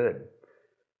pretty good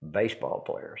baseball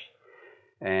players.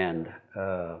 And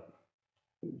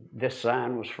this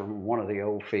sign was from one of the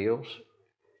old fields.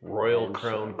 Royal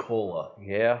Crown Cola.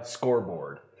 Yeah.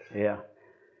 Scoreboard. Yeah.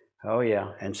 Oh,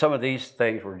 yeah. And some of these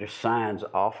things were just signs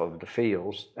off of the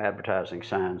fields, advertising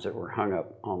signs that were hung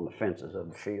up on the fences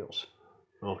of the fields.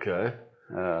 Okay.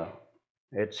 And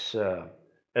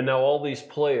now all these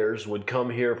players would come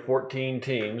here, 14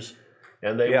 teams,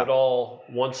 and they would all,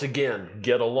 once again,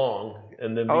 get along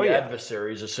and then be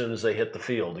adversaries as soon as they hit the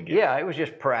field again. Yeah, it was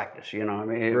just practice, you know. I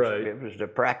mean, it was the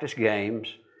practice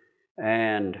games.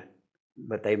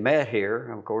 But they met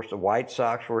here. Of course, the White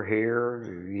Sox were here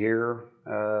the year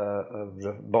of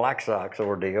the Black Sox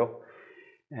ordeal.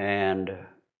 And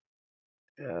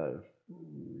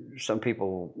some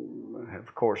people have,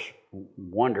 of course,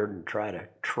 wondered and tried to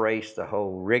trace the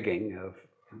whole rigging of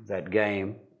that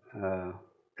game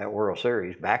that World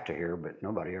Series back to here, but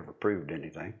nobody ever proved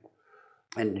anything.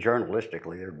 And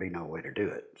journalistically, there'd be no way to do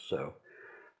it. So,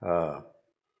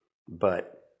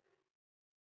 but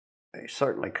they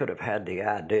certainly could have had the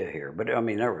idea here. But I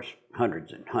mean, there was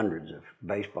hundreds and hundreds of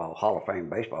Hall of Fame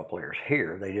baseball players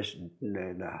here. They just,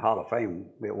 the Hall of Fame,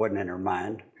 it wasn't in their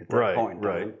mind at that point in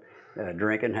time.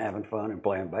 Drinking, having fun, and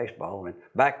playing baseball. And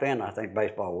back then, I think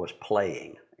baseball was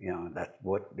playing. You know, that's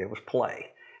what it was, play.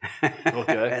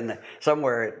 Okay. And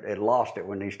somewhere it lost it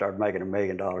when he started making $1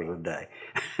 million a day.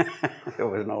 It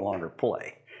was no longer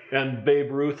play. And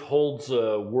Babe Ruth holds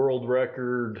a world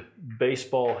record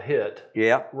baseball hit.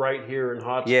 Yeah. Right here in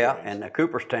Hot Springs. Yeah, and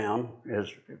Cooperstown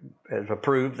has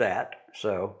approved that.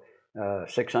 So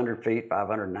 600 feet,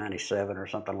 597 or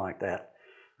something like that.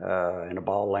 And the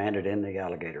ball landed in the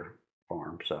alligator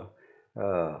farm. So,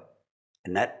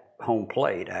 and that home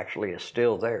plate actually is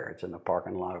still there. It's in the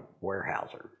parking lot of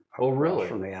Weyerhaeuser. Oh, really?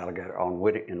 From the alligator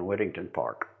in Whittington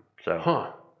Park.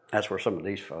 So that's where some of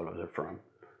these photos are from,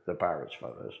 the Pirates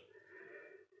photos.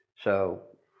 So,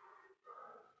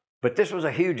 but this was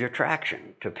a huge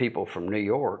attraction to people from New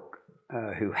York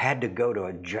who had to go to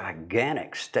a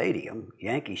gigantic stadium,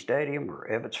 Yankee Stadium or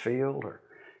Ebbets Field, or,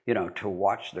 you know, to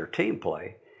watch their team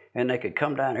play. And they could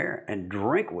come down here and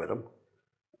drink with them,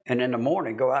 and in the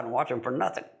morning go out and watch them for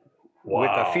nothing. Wow.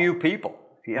 With a few people,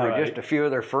 you know, Right. just a few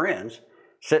of their friends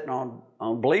sitting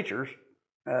on bleachers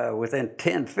within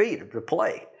 10 feet of the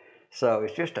play. So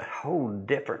it's just a whole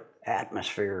different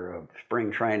atmosphere of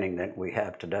spring training that we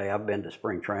have today. I've been to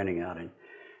spring training out in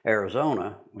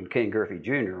Arizona when Ken Griffey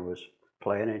Jr. was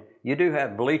playing, and you do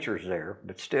have bleachers there,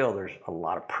 but still there's a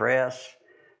lot of press.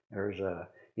 There's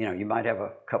you know, you might have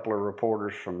a couple of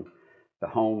reporters from the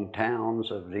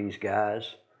hometowns of these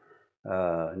guys.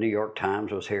 New York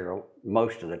Times was here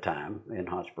most of the time in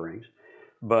Hot Springs,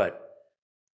 but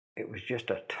it was just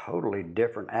a totally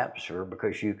different atmosphere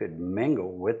because you could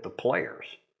mingle with the players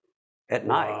at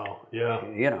night. Wow. Yeah.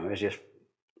 You know, it's just,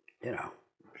 you know,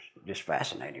 just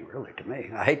fascinating, really, to me.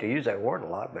 I hate to use that word a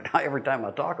lot, but every time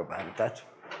I talk about it, that's.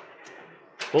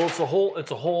 Well, it's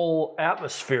a whole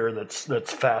atmosphere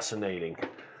that's fascinating.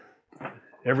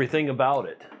 Everything about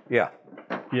it. Yeah.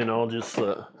 You know, just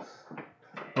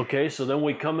okay. So then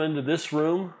we come into this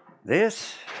room.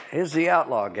 This is the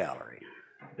Outlaw Gallery.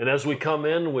 And as we come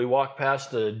in, we walk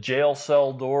past a jail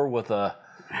cell door with a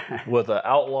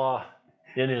outlaw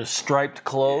in his striped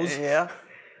clothes. Yeah.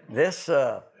 This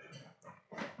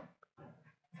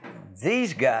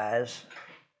these guys,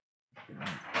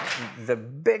 the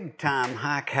big time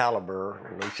high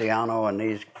caliber Luciano and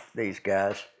these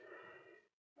guys,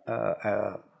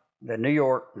 the New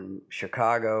York and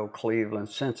Chicago, Cleveland,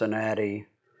 Cincinnati,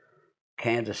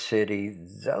 Kansas City,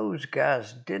 those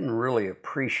guys didn't really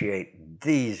appreciate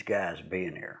these guys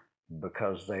being here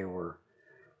because they were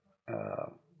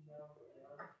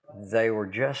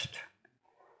just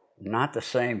not the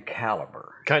same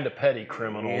caliber. Kind of petty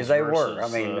criminals. Yeah, they versus, were. I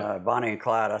mean, Bonnie and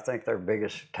Clyde, I think their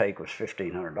biggest take was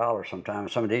 $1,500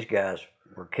 sometimes. Some of these guys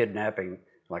were kidnapping,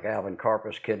 like Alvin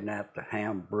Karpis kidnapped the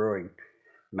ham brewing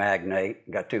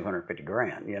magnate, got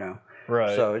 $250,000, you know.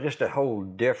 Right. So just a whole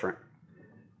different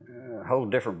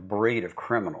breed of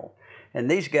criminal. And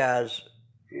these guys,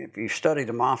 if you study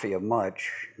the mafia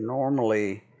much,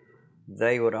 normally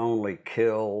they would only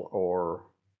kill or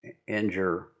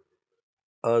injure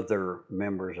other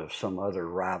members of some other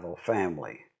rival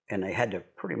family, and they had to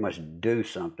pretty much do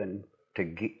something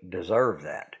to deserve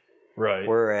that. Right.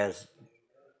 Whereas,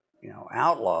 you know,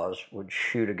 outlaws would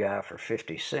shoot a guy for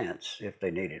 50 cents if they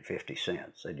needed 50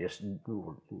 cents. They just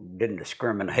didn't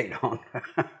discriminate on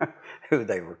who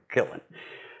they were killing.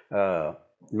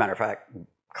 Matter of fact,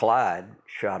 Clyde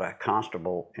shot a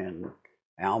constable in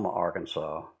Alma,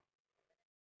 Arkansas,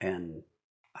 and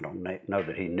I don't know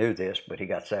that he knew this, but he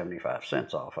got 75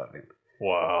 cents off of him.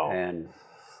 Wow. And,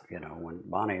 you know, when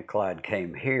Bonnie and Clyde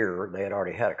came here, they had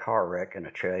already had a car wreck and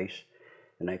a chase,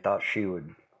 and they thought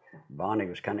Bonnie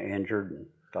was kind of injured and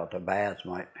thought the baths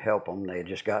might help them. They had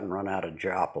just gotten run out of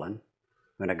Joplin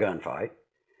in a gunfight,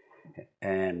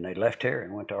 and they left here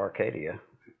and went to Arcadia,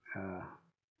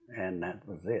 and that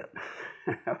was it.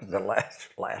 That was the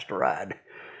last ride.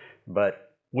 But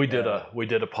we did a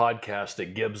podcast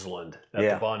at Gippsland at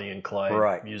the Bonnie and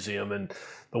Clyde Museum, and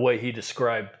the way he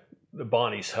described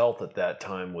Bonnie's health at that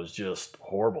time was just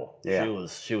horrible. Yeah.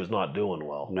 She was not doing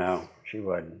well. No, she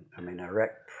wasn't. I mean, the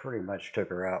wreck pretty much took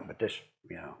her out, but this,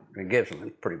 you know,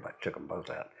 Gippsland pretty much took them both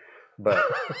out. But,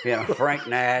 you know, Frank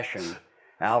Nash and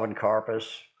Alvin Karpis,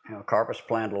 you know, Karpis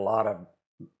planned a lot of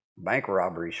bank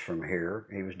robberies from here.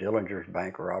 He was Dillinger's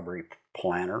bank robbery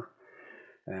planner.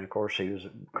 And of course, he was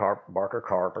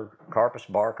Karpis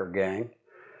Barker gang.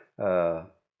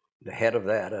 The head of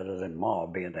that, other than Ma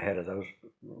being the head of those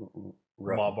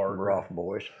rough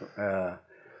boys.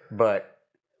 But,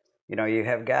 you know, you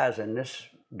have guys in this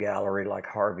gallery like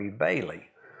Harvey Bailey,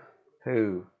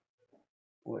 who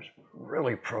was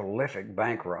really prolific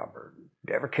bank robber.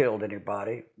 Never killed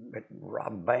anybody, but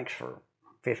robbed banks for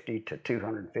 $50,000 to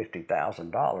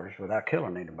 $250,000 without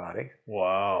killing anybody.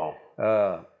 Wow.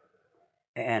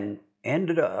 And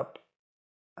ended up,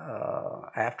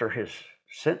 after his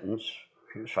sentence,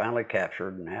 he was finally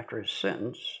captured, and after his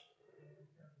sentence,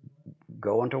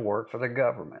 going to work for the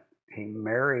government. He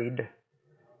married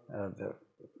the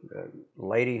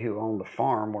lady who owned the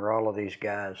farm where all of these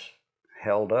guys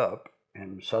held up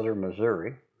in southern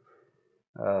Missouri,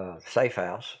 Safe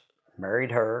House,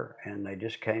 married her, and they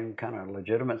just became kind of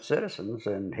legitimate citizens,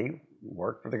 and he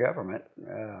worked for the government,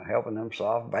 helping them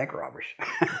solve bank robberies.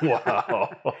 Wow.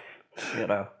 you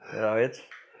know,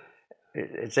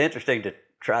 it's interesting to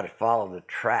try to follow the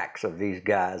tracks of these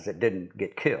guys that didn't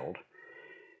get killed.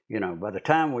 You know, by the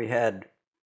time we had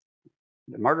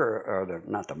the murder, or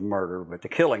not the murder, but the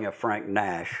killing of Frank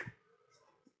Nash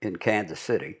in Kansas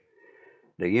City,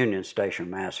 the Union Station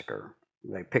massacre,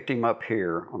 they picked him up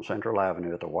here on Central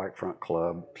Avenue at the White Front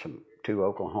Club, two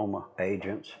Oklahoma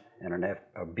agents, and a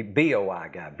BOI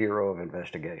guy, Bureau of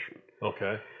Investigation.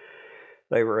 Okay.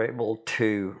 They were able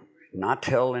to not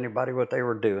tell anybody what they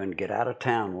were doing, get out of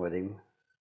town with him,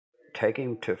 take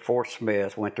him to Fort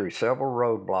Smith, went through several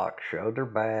roadblocks, showed their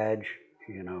badge.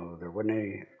 You know, there wasn't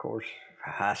any, of course,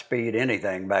 high-speed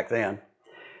anything back then.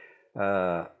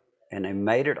 And they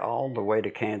made it all the way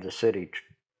to Kansas City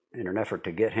in an effort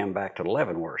to get him back to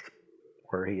Leavenworth,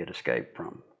 where he had escaped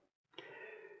from.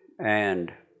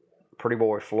 And Pretty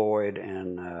Boy Floyd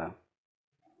and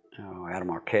Adam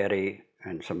Arquetti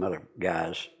and some other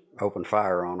guys opened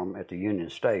fire on them at the Union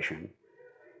Station.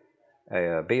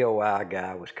 A BOI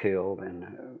guy was killed, and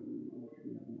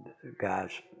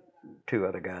two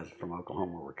other guys from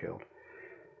Oklahoma were killed.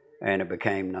 And it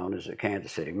became known as the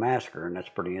Kansas City Massacre, and that's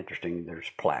pretty interesting. There's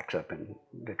plaques up in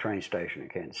the train station in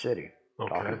Kansas City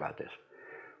talking about this.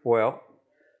 Well,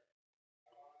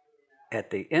 at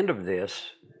the end of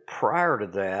this, prior to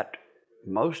that,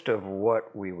 most of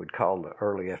what we would call the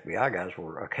early FBI guys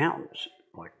were accountants,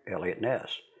 like Elliot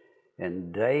Ness.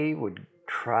 And they would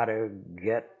try to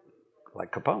get,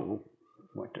 like Capone,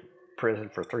 went to prison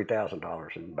for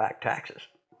 $3,000 in back taxes.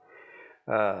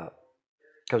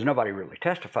 Because nobody really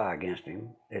testified against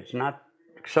him. It's not,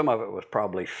 some of it was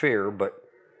probably fear, but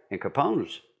in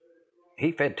Capone's,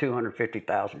 he fed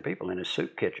 250,000 people in his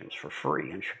soup kitchens for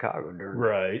free in Chicago during,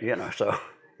 right. You know, so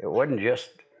it wasn't just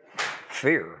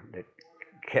fear that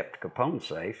kept Capone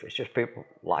safe. It's just people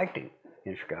liked him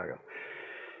in Chicago.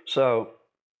 So,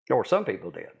 or some people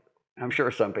did. I'm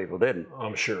sure some people didn't.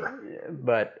 I'm sure.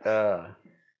 But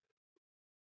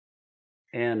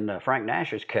in Frank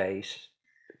Nash's case,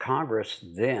 Congress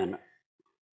then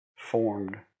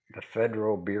formed the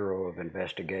Federal Bureau of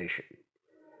Investigation,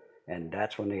 and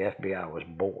that's when the FBI was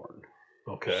born.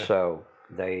 Okay. So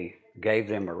they gave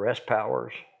them arrest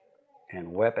powers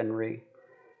and weaponry,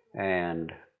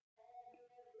 and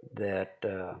that,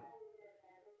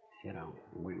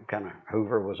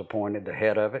 Hoover was appointed the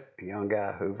head of it, a young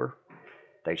guy, Hoover.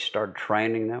 They started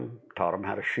training them, taught them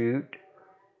how to shoot,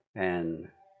 and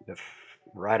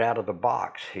right out of the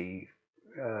box, he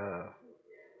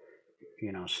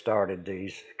started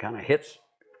these kind of hit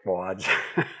squads.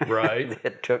 Right.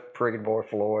 That took Pretty Boy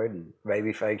Floyd and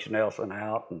Babyface Nelson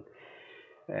out,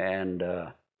 and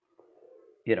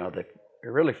they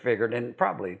really figured, and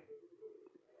probably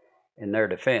in their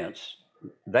defense,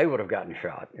 they would have gotten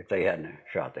shot if they hadn't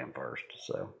shot them first.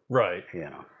 So right.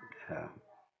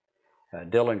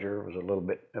 Dillinger was a little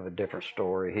bit of a different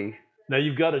story. Now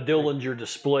you've got a Dillinger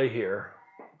display here.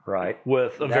 Right.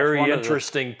 With a very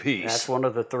interesting piece. That's one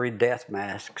of the 3 death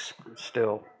masks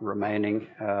still remaining.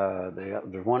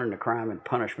 There's one in the Crime and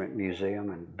Punishment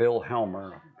Museum, and Bill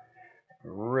Helmer, a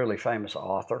really famous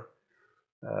author,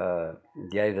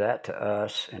 gave that to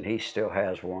us, and he still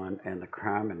has one, and the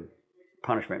Crime and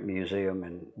Punishment Museum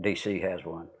in D.C. has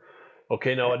one.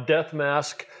 Okay, now a death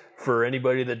mask, for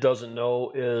anybody that doesn't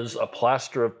know, is a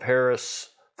plaster of Paris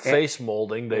face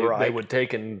molding. They would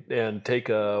take and take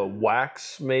a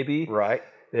wax maybe, right,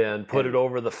 and put it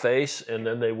over the face, and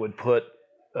then they would put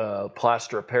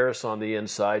plaster of Paris on the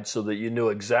inside so that you knew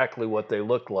exactly what they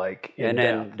looked like.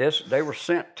 Then they were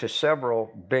sent to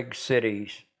several big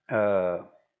cities so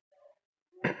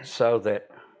that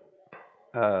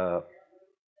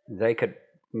they could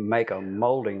make a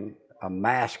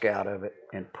mask out of it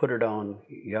and put it on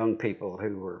young people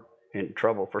who were in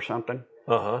trouble for something.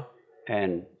 Uh-huh.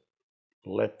 And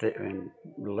let them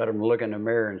look in the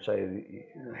mirror and say,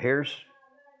 here's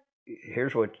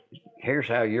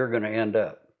how you're going to end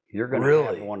up. You're going to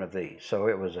Really? have one of these. So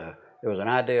it was an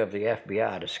idea of the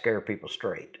FBI to scare people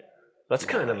straight. That's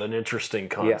kind of an interesting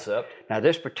concept. Yeah. Now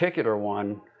this particular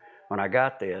one, when I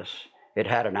got this, it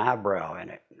had an eyebrow in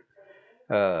it,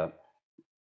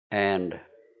 and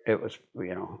it was,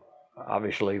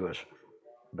 obviously was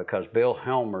because Bill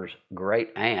Helmer's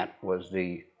great aunt was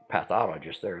the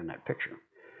pathologist there in that picture,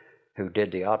 who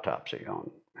did the autopsy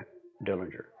on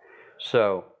Dillinger.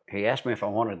 So he asked me if I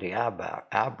wanted the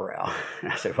eyebrow.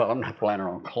 And I said, well, I'm not planning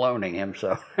on cloning him.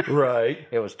 So Right.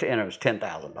 it was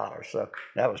 $10,000. So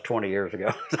that was 20 years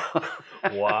ago.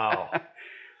 Wow.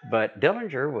 But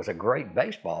Dillinger was a great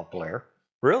baseball player.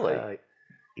 Really?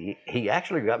 He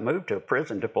actually got moved to a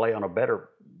prison to play on a better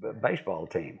baseball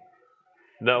team.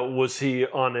 Now, was he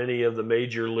on any of the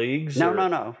major leagues?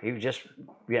 No. He just,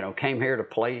 came here to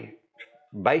play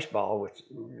baseball with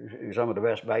some of the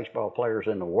best baseball players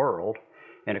in the world.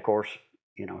 And of course,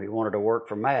 he wanted to work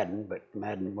for Madden, but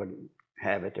Madden wouldn't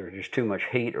have it. There was just too much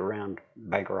heat around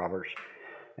bank robbers.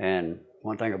 And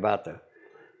one thing about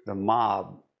the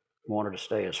mob wanted to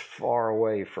stay as far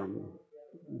away from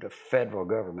the federal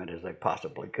government as they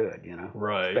possibly could,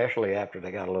 Right. Especially after they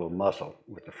got a little muscle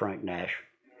with the Frank Nash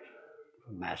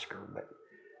massacre.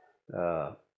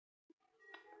 But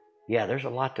yeah, there's a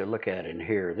lot to look at in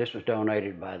here. This was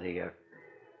donated by the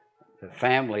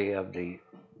family of the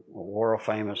world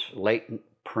famous latent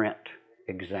print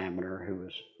examiner who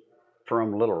was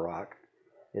from Little Rock.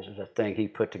 This is a thing he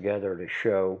put together to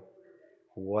show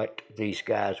what these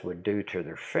guys would do to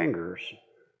their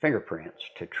fingerprints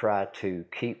to try to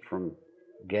keep from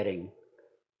getting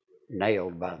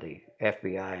nailed by the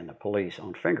FBI and the police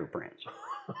on fingerprints.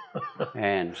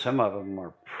 And some of them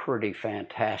are pretty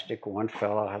fantastic. One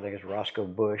fellow, I think it's Roscoe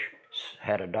Bush,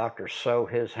 had a doctor sew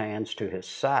his hands to his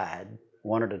side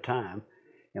one at a time,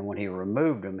 and when he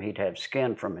removed them, he'd have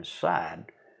skin from his side,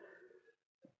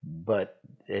 but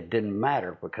it didn't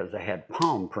matter because they had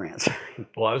palm prints.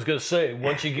 Well, I was going to say,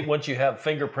 once you have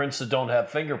fingerprints that don't have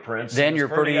fingerprints, then you're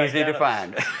pretty easy to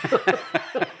find.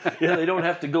 Yeah, they don't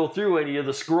have to go through any of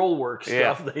the scroll work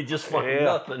stuff. Yeah. They just find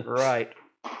nothing. Right.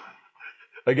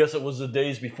 I guess it was the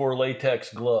days before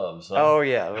latex gloves. Huh? Oh,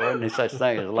 yeah. There wasn't any such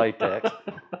thing as latex.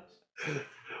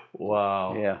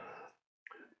 Wow. Yeah.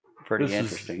 Pretty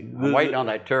interesting. I'm waiting on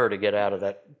that tour to get out of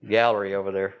that gallery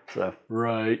over there. So.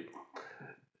 Right.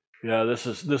 Yeah,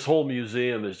 this whole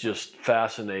museum is just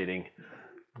fascinating.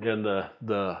 And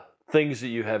the things that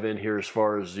you have in here as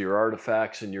far as your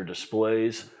artifacts and your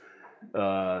displays.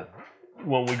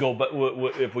 When we go back,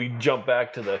 if we jump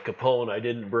back to the Capone, I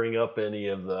didn't bring up any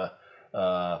of the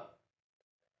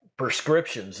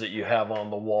prescriptions that you have on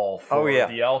the wall for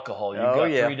the alcohol. You've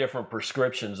got 3 different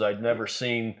prescriptions. I'd never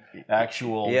seen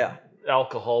actual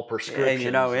alcohol prescriptions.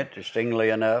 And interestingly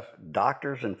enough,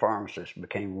 doctors and pharmacists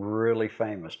became really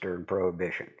famous during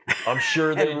Prohibition. I'm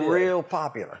sure they and did. Real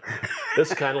popular.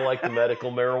 It's kind of like the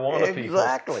medical marijuana people.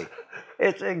 Exactly.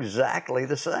 It's exactly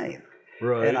the same.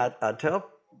 Right. And I tell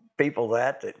people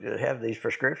that have these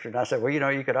prescriptions, I said, well,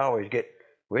 you could always get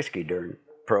whiskey during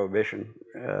Prohibition.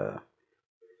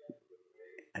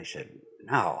 They said,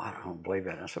 no, I don't believe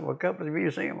that. I said, well, come to the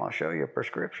museum. I'll show you a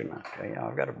prescription.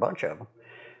 I've got a bunch of them.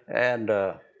 And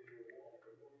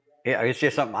it's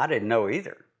just something I didn't know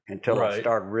either until I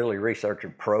started really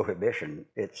researching Prohibition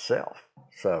itself.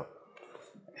 So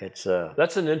it's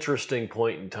that's an interesting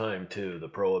point in time too. The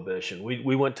Prohibition.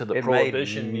 We went to the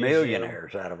Prohibition made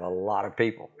millionaires out of a lot of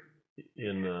people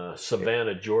in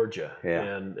Savannah, Georgia,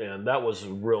 and that was a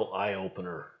real eye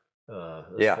opener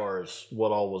as far as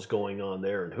what all was going on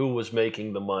there and who was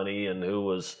making the money and who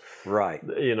was a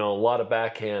lot of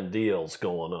backhand deals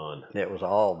going on. It was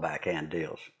all backhand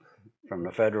deals from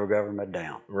the federal government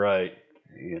down. Right.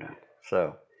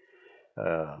 So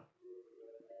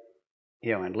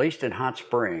at least in Hot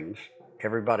Springs,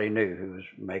 everybody knew who was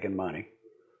making money,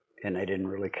 and they didn't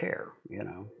really care.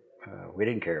 We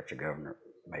didn't care if the governor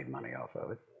made money off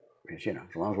of it, because,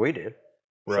 as long as we did.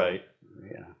 Right.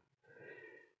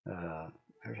 So,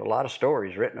 there's a lot of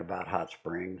stories written about Hot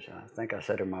Springs. I think I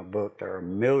said in my book there are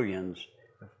millions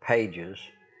of pages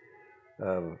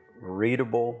of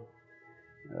readable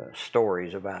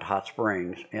stories about Hot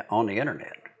Springs on the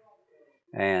internet.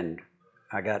 And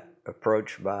I got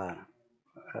approached by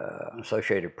an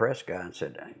Associated Press guy and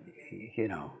said,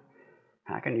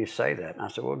 how can you say that? And I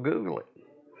said, well, Google it.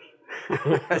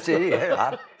 I said,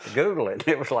 I Google it.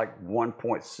 It was like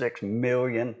 1.6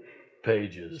 million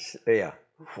pages. Yeah.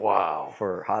 Wow.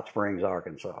 For Hot Springs,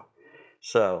 Arkansas.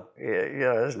 So,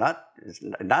 it's not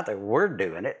that we're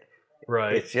doing it.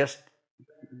 Right. It's just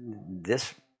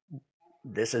this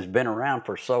has been around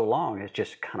for so long, it's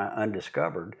just kind of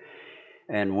undiscovered.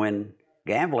 And when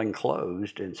gambling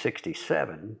closed in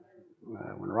 '67,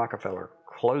 when Rockefeller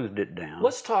closed it down.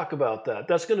 Let's talk about that.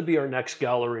 That's going to be our next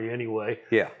gallery anyway.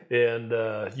 Yeah. And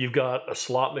you've got a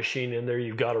slot machine in there.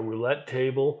 You've got a roulette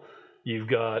table. You've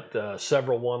got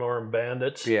several one-armed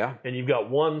bandits. Yeah. And you've got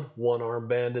one-armed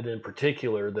bandit in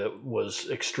particular that was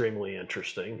extremely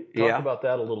interesting. Talk about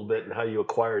that a little bit and how you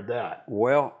acquired that.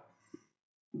 Well,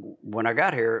 when I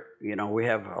got here, we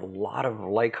have a lot of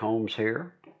lake homes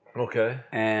here. Okay.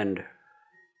 And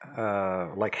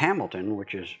Lake Hamilton,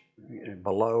 which is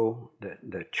below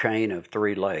the chain of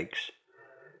 3 lakes,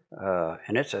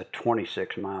 and it's a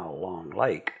 26-mile long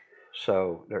lake.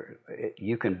 So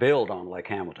you can build on Lake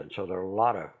Hamilton. So there are a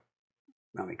lot of,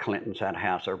 Clinton's had a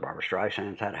house there, Barbara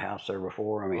Streisand's had a house there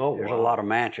before. There's a lot of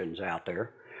mansions out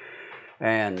there.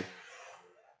 And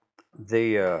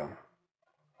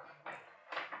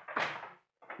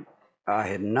I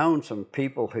had known some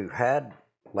people who had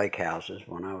lake houses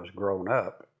when I was growing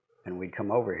up, and we'd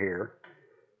come over here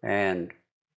and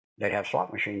they'd have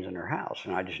slot machines in their house,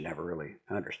 and I just never really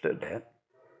understood that.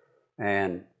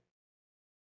 And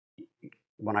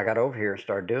when I got over here and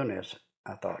started doing this,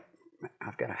 I thought,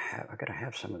 I've got to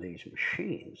have some of these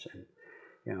machines.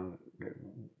 And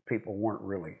people weren't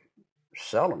really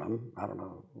selling them. I don't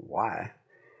know why,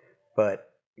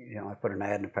 but I put an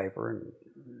ad in the paper, and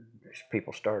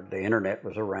people started. The internet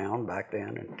was around back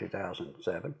then in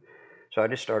 2007, so I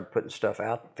just started putting stuff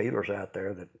out, feelers out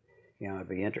there that I'd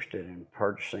be interested in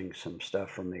purchasing some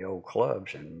stuff from the old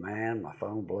clubs. And man, my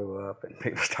phone blew up, and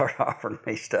people started offering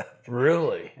me stuff.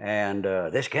 Really? And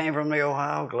this came from the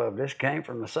Ohio Club. This came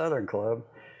from the Southern Club.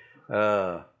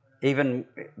 Even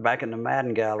back in the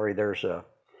Madden Gallery, there's a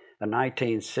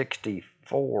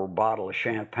 1964 bottle of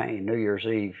champagne, New Year's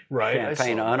Eve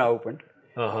champagne, unopened,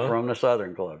 from the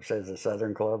Southern Club. It says the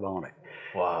Southern Club on it.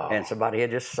 Wow. And somebody had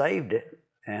just saved it,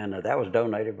 and that was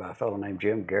donated by a fellow named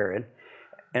Jim Garrett.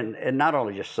 And not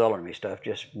only just selling me stuff,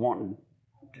 just wanting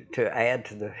to add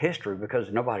to the history,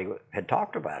 because nobody had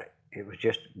talked about it. It was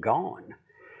just gone.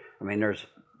 There's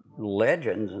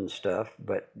legends and stuff,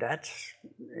 but that's,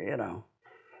 it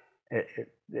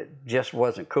just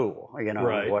wasn't cool,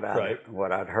 what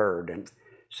I'd heard. And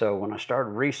so when I started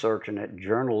researching it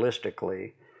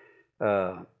journalistically,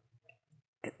 the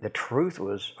truth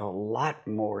was a lot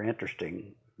more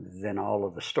interesting than all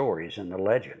of the stories and the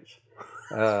legends.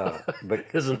 But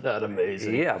isn't that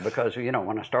amazing? Yeah, because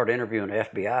when I started interviewing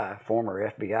former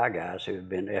FBI guys who had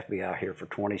been FBI here for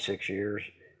 26 years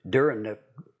during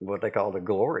what they call the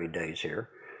glory days here,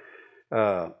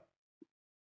 and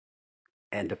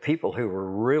the people who were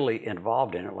really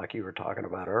involved in it, like you were talking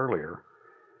about earlier,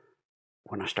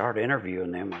 when I started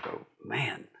interviewing them, I go,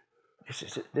 man,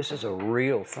 this is a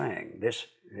real thing. This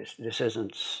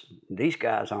isn't. These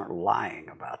guys aren't lying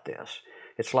about this.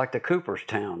 It's like the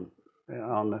Cooperstown.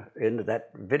 On the end of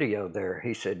that video there,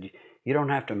 he said, you don't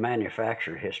have to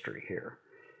manufacture history here.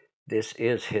 This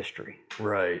is history.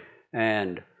 Right.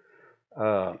 And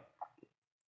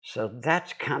so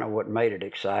that's kind of what made it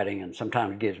exciting, and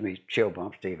sometimes gives me chill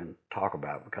bumps to even talk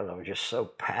about, because I was just so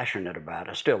passionate about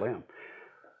it, I still am,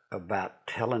 about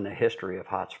telling the history of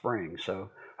Hot Springs. So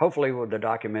hopefully the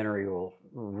documentary will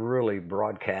really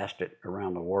broadcast it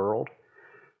around the world.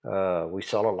 We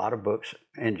sell a lot of books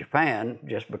in Japan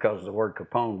just because of the word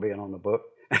Capone being on the book.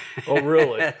 Oh,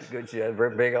 really? Good, yeah,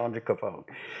 very big on the Capone.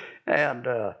 And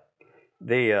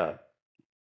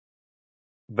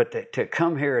but to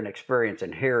come here and experience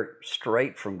and hear it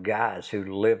straight from guys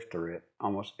who lived through it.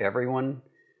 Almost everyone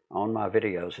on my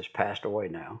videos has passed away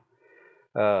now.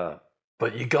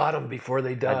 But you got them before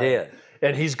they died. I did.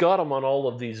 And he's got them on all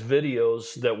of these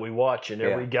videos that we watch in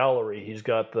every gallery. He's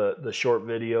got the short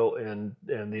video, and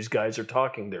these guys are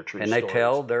talking their true stories. And they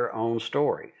tell their own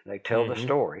story. They tell the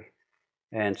story.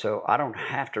 And so I don't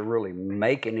have to really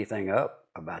make anything up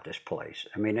about this place.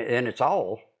 And it's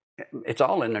all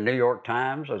in the New York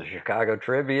Times or the Chicago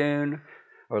Tribune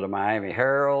or the Miami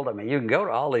Herald. You can go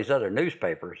to all these other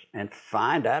newspapers and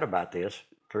find out about this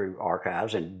through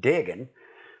archives and digging.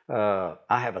 I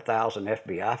have 1,000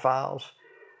 FBI files.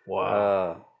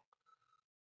 Wow.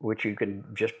 Which you can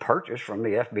just purchase from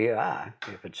the FBI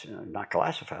if it's not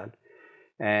classified.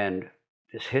 And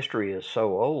this history is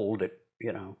so old that,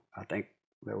 I think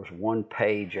there was one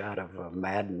page out of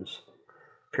Madden's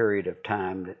period of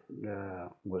time that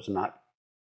was not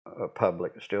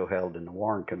public, still held in the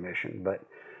Warren Commission. But,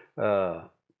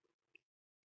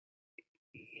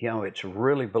 it's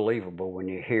really believable when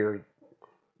you hear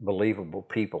believable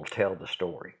people tell the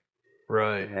story.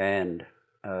 Right. And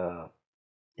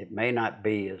it may not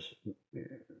be as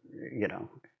you know,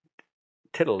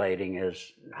 titillating as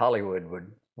Hollywood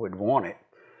would want it,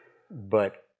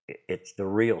 but it's the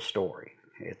real story.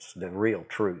 It's the real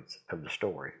truth of the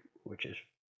story, which is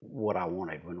what I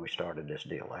wanted when we started this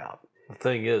deal out. The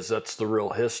thing is, that's the real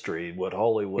history. What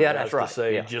Hollywood Yeah, has that's to right.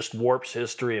 say Yeah. just warps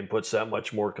history and puts that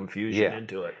much more confusion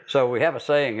into it. So we have a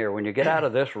saying here: when you get out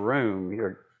of this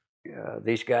room,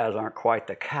 these guys aren't quite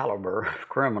the caliber of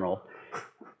criminal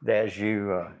as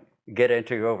you get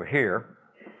into over here.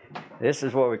 This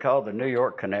is what we call the New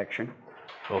York connection.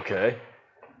 Okay.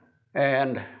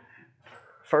 And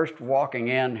first walking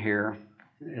in here,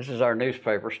 this is our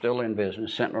newspaper, still in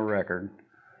business, Sentinel Record.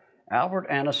 Albert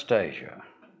Anastasia,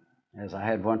 as I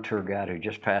had one tour guide who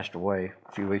just passed away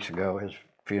a few weeks ago. His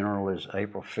funeral is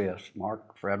April 5th,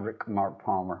 Mark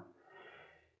Palmer.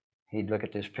 He'd look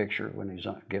at this picture when he's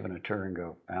giving a tour and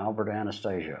go, Albert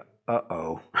Anastasia,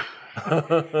 uh-oh.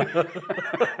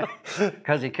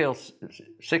 Because he killed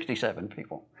 67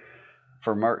 people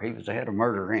for murder. He was the head of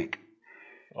Murder, Inc.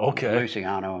 Okay.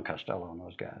 Luciano and Costello and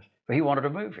those guys. But he wanted to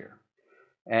move here.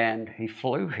 And he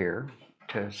flew here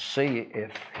to see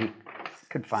if he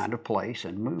could find a place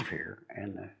and move here,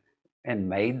 and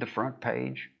made the front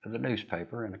page of the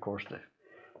newspaper. And of course the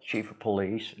chief of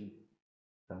police and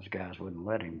those guys wouldn't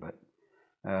let him, but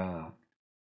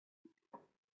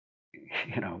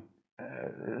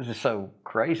this is so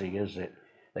crazy is that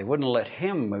they wouldn't let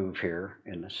him move here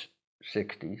in the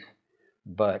 60s,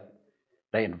 but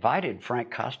they invited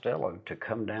Frank Costello to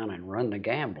come down and run the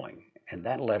gambling. And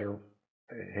that letter,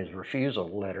 his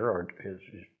refusal letter, or his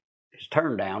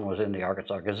turn down, was in the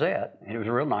Arkansas Gazette. And he was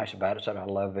real nice about it, said, I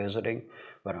love visiting,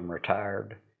 but I'm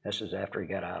retired. This is after he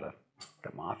got out of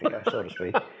the mafia, so to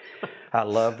speak. I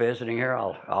love visiting here.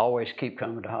 I'll always keep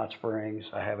coming to Hot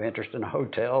Springs. I have interest in a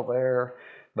hotel there,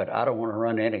 but I don't want to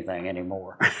run anything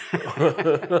anymore.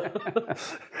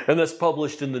 And that's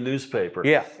published in the newspaper.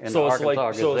 Yeah. So it's like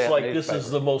this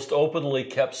is the most openly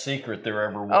kept secret there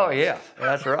ever was. Oh yeah,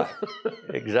 that's right.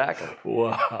 Exactly.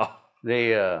 Wow.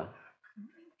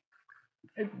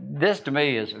 This to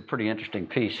me is a pretty interesting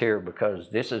piece here, because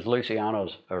this is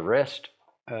Luciano's arrest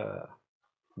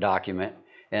document,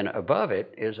 and above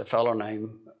it is a fellow named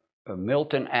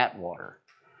Milton Atwater,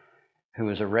 who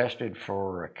was arrested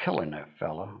for killing a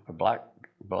fellow. A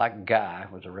black guy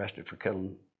was arrested for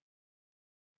killing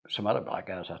some other black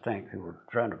guys, I think, who were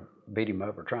trying to beat him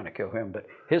up or trying to kill him. But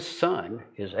his son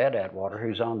is Ed Atwater,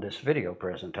 who's on this video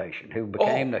presentation, who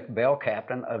became the bell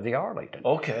captain of the Arlington.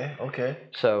 Okay.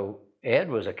 So Ed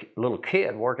was a little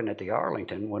kid working at the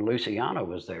Arlington when Luciano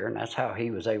was there, and that's how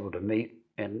he was able to meet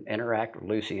and interact with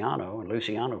Luciano. And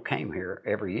Luciano came here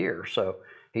every year, so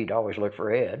he'd always look for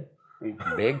Ed,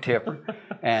 big tipper.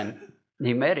 And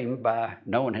he met him by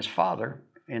knowing his father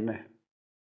in the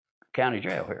county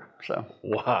jail here. So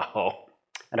wow.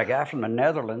 And a guy from the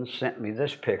Netherlands sent me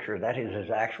this picture. That is his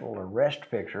actual arrest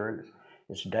picture.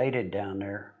 It's dated down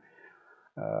there,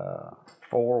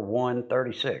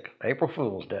 4/1/36, April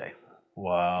Fool's Day.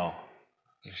 Wow.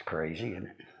 It's crazy, isn't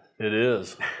it? It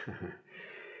is.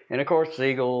 And of course,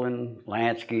 Siegel and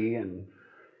Lansky and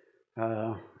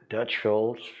Dutch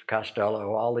Schultz,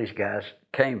 Costello, all these guys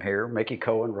came here. Mickey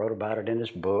Cohen wrote about it in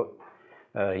his book.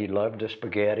 He loved the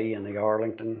spaghetti in the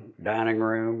Arlington dining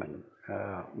room, and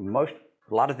a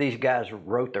lot of these guys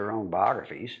wrote their own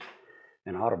biographies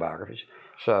and autobiographies.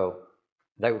 So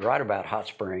they would write about Hot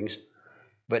Springs,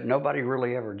 but nobody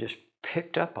really ever just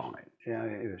picked up on it.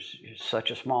 It was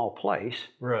such a small place,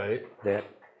 right?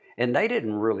 And they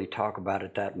didn't really talk about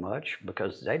it that much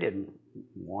because they didn't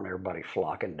want everybody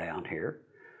flocking down here.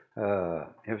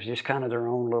 It was just kind of their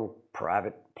own little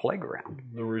private playground.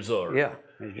 The resort. Yeah,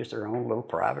 it was just their own little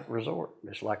private resort.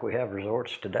 It's like we have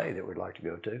resorts today that we'd like to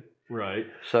go to. Right.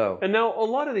 So. And now a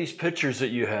lot of these pictures that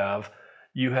you have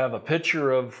a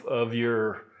picture of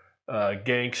your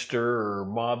gangster or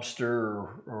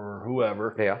mobster or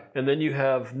whoever. Yeah. And then you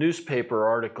have newspaper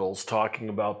articles talking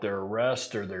about their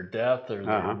arrest or their death or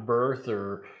their birth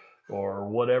or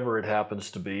whatever it happens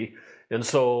to be. And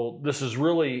so this is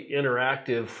really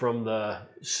interactive from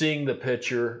seeing the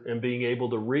picture and being able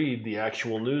to read the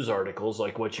actual news articles,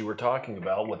 like what you were talking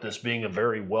about, with this being a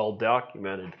very well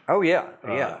documented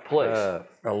place.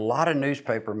 A lot of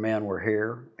newspaper men were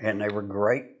here, and they were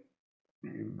great.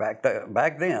 Back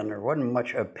then, there wasn't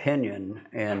much opinion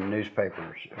in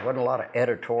newspapers. There wasn't a lot of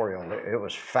editorial. It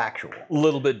was factual. A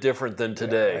little bit different than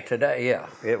today. Today, yeah.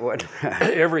 It would.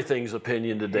 Everything's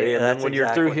opinion today. And then when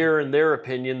you're through hearing their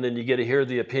opinion, then you get to hear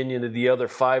the opinion of the other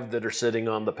 5 that are sitting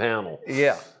on the panel.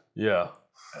 Yeah. Yeah.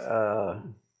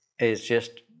 It's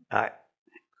just,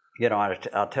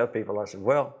 I'll tell people, I said,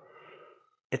 well,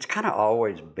 it's kind of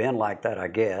always been like that, I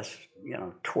guess.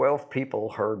 12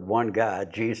 people heard one guy,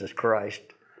 Jesus Christ,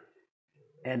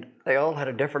 and they all had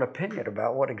a different opinion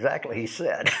about what exactly he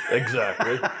said.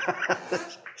 Exactly.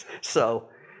 So,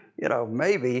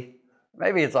 maybe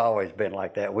it's always been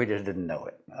like that. We just didn't know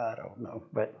it. I don't know,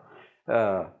 but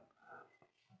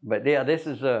yeah, this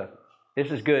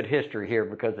is good history here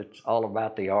because it's all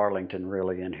about the Arlington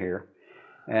really in here.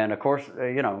 And of course,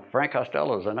 Frank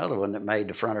Costello is another one that made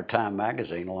the front of Time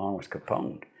magazine along with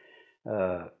Capone.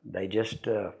 They just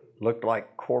looked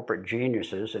like corporate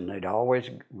geniuses, and they'd always,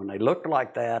 when they looked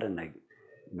like that, and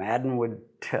Madden would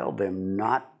tell them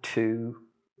not to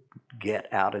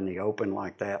get out in the open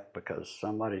like that because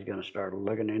somebody's going to start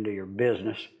looking into your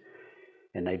business,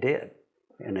 and they did,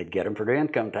 and they'd get them for the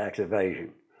income tax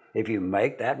evasion. If you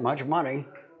make that much money,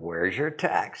 where's your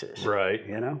taxes? Right.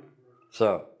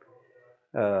 So,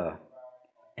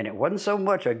 and it wasn't so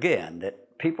much again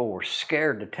that people were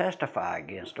scared to testify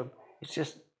against them. It's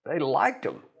just they liked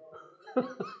them.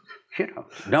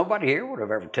 Nobody here would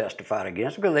have ever testified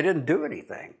against them because they didn't do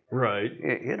anything. Right.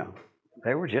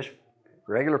 They were just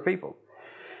regular people.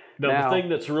 Now, the thing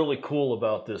that's really cool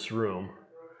about this room,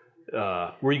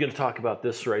 were you going to talk about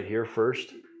this right here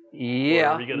first?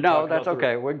 Yeah. No, that's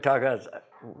okay. We can talk about.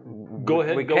 Go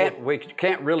ahead. We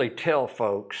can't really tell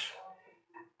folks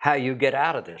how you get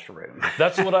out of this room.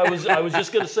 That's what I was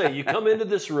just going to say. You come into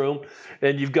this room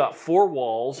and you've got 4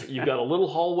 walls, you've got a little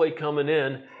hallway coming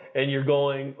in, and you're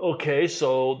going, okay,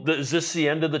 so is this the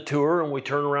end of the tour? And we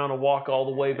turn around and walk all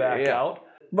the way back out?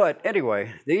 But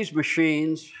anyway, these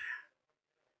machines,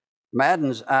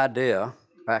 Madden's idea,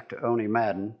 back to Oni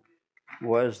Madden,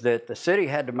 was that the city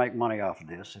had to make money off of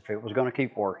this if it was going to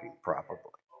keep working properly.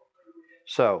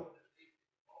 So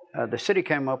the city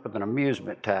came up with an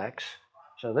amusement tax.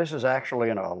 So this is actually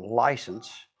a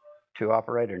license to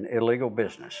operate an illegal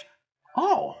business.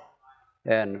 Oh.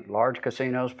 And large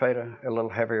casinos paid a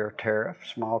little heavier tariff,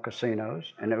 small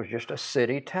casinos, and it was just a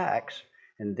city tax.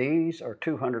 And these are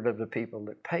 200 of the people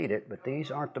that paid it, but these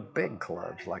aren't the big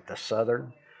clubs like the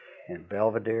Southern and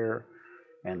Belvedere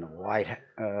and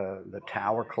the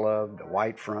Tower Club, the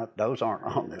White Front. Those aren't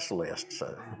on this list.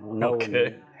 So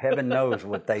heaven knows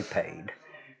what they paid,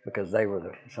 because they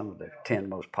were some of the 10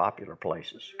 most popular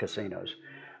casinos.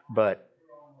 But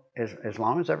as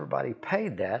long as everybody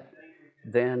paid that,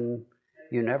 then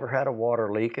you never had a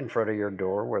water leak in front of your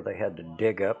door where they had to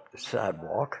dig up the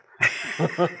sidewalk.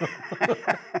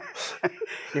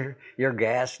 Your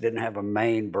gas didn't have a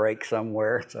main break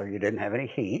somewhere, so you didn't have any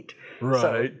heat. Right.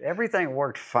 So everything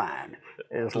worked fine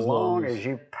as long as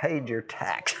you paid your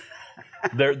tax.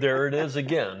 There it is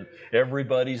again.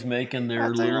 Everybody's making their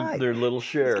little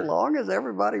share. As long as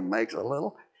everybody makes a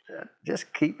little,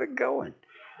 just keep it going.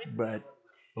 But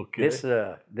this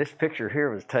picture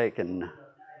here was taken.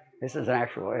 This is an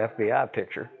actual FBI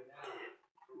picture.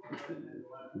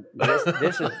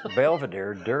 This is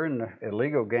Belvedere during the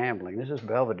illegal gambling. This is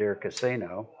Belvedere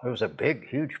Casino. It was a big,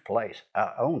 huge place.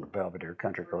 I owned Belvedere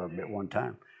Country Club at one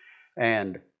time.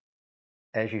 And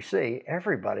as you see,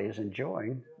 everybody is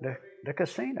enjoying the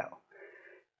casino.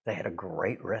 They had a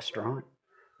great restaurant.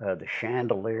 The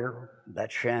chandelier,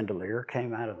 that chandelier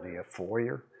came out of the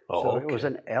foyer. It was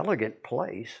an elegant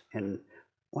place. And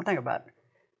one thing about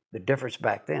the difference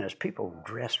back then is people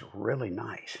dressed really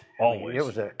nice. Always. It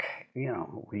was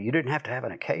you didn't have to have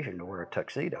an occasion to wear a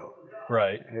tuxedo.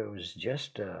 Right. It was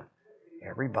just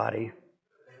everybody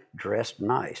dressed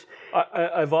nice.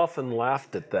 I've often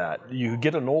laughed at that. You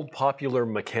get an old Popular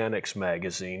Mechanics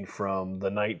magazine from the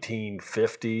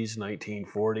 1950s,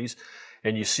 1940s,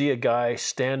 and you see a guy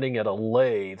standing at a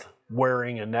lathe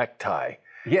wearing a necktie.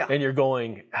 Yeah. And you're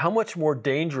going, how much more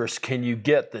dangerous can you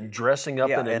get than dressing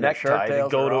up in a necktie to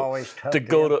go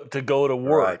to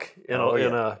work in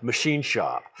a machine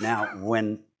shop? Now,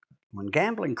 when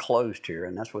gambling closed here,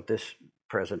 and that's what this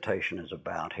presentation is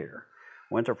about here,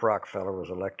 Winthrop Rockefeller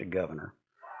was elected governor.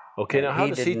 Okay, now how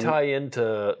does he tie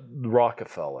into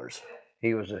Rockefellers?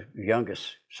 He was the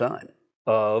youngest son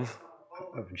of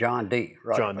John D.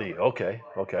 Rockefeller. John D. Okay.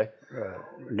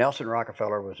 Nelson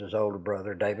Rockefeller was his older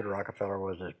brother. David Rockefeller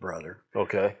was his brother.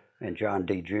 Okay. And John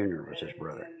D. Jr. was his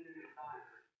brother.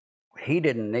 He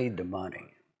didn't need the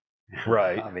money.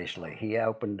 Right. Obviously. He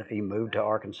moved to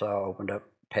Arkansas, opened up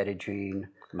Pettigene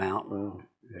Mountain.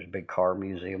 There's a big car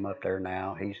museum up there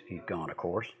now. He's gone, of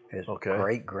course. His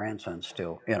great grandson's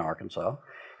still in Arkansas,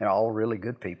 and all really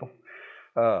good people.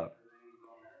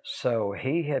 So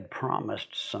he had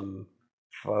promised some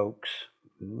folks,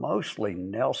 mostly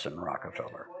Nelson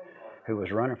Rockefeller, who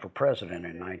was running for president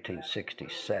in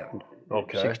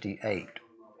 1968.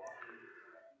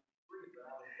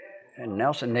 And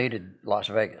Nelson needed Las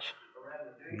Vegas.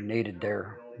 He needed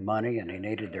their money and he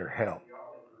needed their help.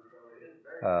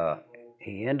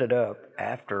 He ended up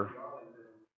after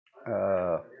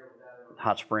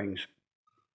Hot Springs,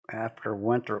 after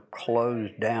Winthrop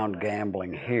closed down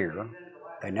gambling here.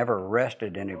 They never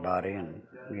arrested anybody and,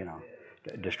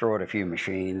 destroyed a few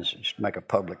machines, just make a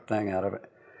public thing out of it.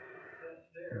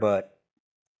 But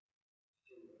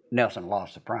Nelson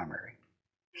lost the primary.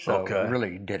 So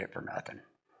really did it for nothing.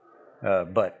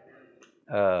 But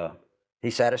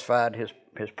he satisfied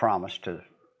his promise to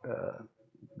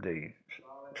the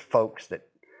folks that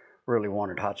really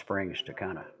wanted Hot Springs to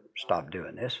kind of stop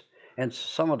doing this. And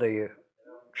some of the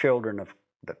children of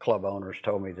the club owners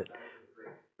told me that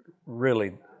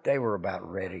really they were about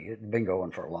ready. It had been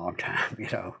going for a long time,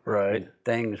 Right. And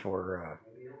things were,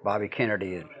 Bobby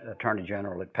Kennedy, Attorney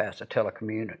General, had passed a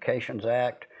Telecommunications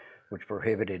Act, which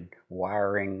prohibited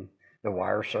wiring, the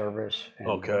wire service,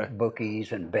 and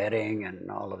bookies and betting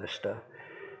and all of this stuff.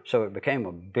 So it became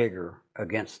a bigger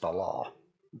against the law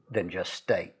than just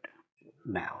state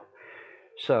now.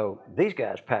 So these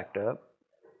guys packed up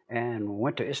and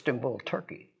went to Istanbul,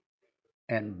 Turkey,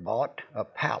 and bought a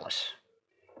palace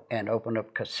and opened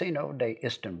up Casino de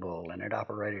Istanbul, and it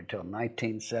operated till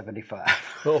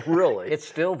 1975. Oh, really? It's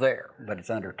still there, but it's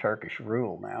under Turkish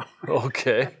rule now.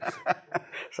 Okay.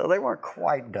 So they weren't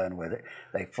quite done with it.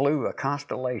 They flew a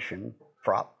Constellation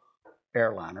prop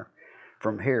airliner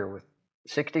from here with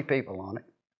 60 people on it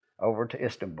over to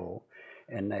Istanbul,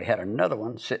 and they had another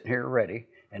one sitting here ready,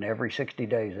 and every 60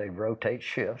 days they'd rotate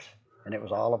shifts, and it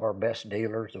was all of our best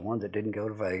dealers, the ones that didn't go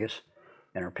to Vegas,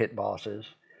 and our pit bosses,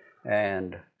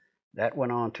 and that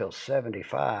went on till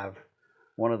 75.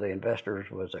 One of the investors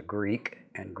was a Greek,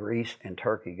 and Greece and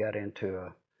Turkey got into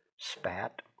a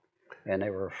spat, and they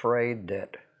were afraid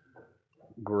that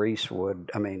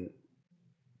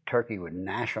Turkey would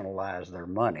nationalize their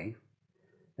money.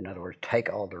 In other words,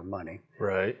 take all their money.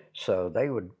 Right. So they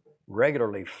would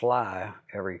regularly fly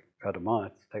every other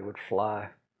month. They would fly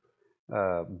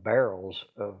barrels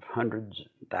of hundreds,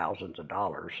 thousands of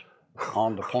dollars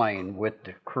on the plane with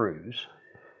the crews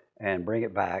and bring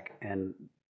it back. And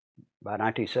by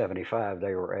 1975,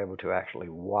 they were able to actually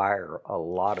wire a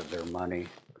lot of their money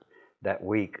that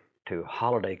week to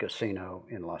Holiday Casino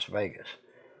in Las Vegas.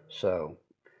 So,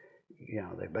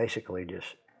 they basically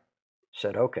just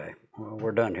said, okay, well,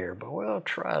 we're done here, but we'll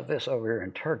try this over here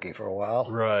in Turkey for a while.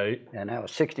 Right. And that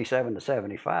was 67 to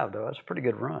 75, though. That's a pretty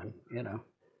good run,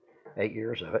 8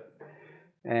 years of it.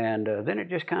 And then it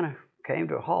just kind of came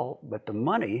to a halt. But the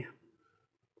money,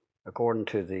 according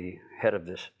to the head of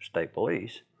this state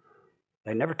police,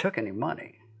 they never took any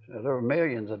money. So there were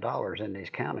millions of dollars in these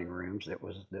counting rooms that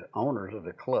was the owners of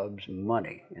the club's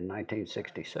money in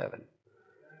 1967.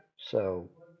 So,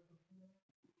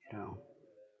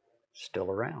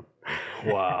 still around.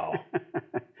 Wow.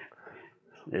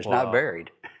 It's not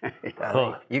buried.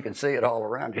 You can see it all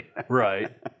around you.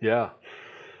 Right. Yeah.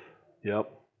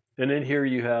 Yep. And in here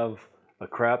you have a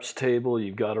craps table.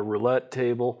 You've got a roulette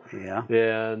table. Yeah.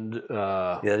 And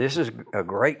this is a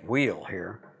great wheel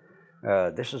here.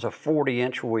 This is a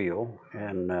 40-inch wheel,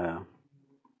 and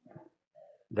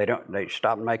they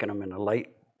stopped making them in the late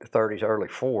 30s, early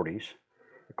 40s.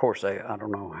 Of course, I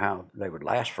don't know how they would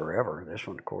last forever. This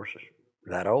one, of course, is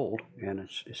that old, and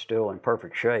it's still in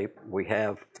perfect shape. We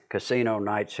have casino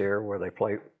nights here where they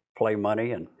play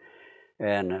money and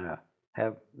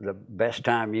have the best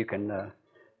time you can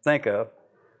think of.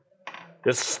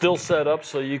 It's still set up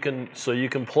so you can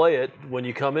play it when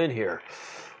you come in here.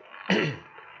 I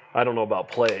don't know about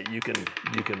play it. You can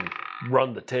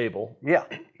run the table. Yeah.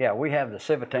 We have the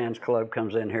Civitans Club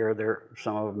comes in here.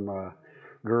 Some of them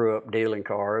grew up dealing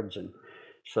cards, and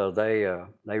so they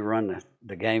run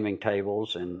the gaming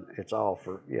tables, and it's all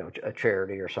for a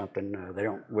charity or something.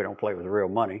 We don't play with real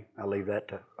money. I leave that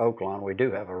to Oaklawn. We do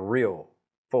have a real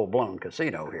full-blown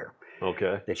casino here.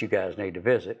 Okay. That you guys need to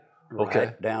visit.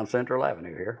 Right down Central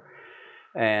Avenue here,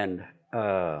 and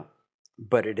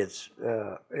but it's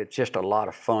just a lot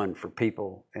of fun for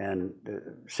people, and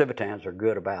the Civitans are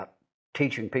good about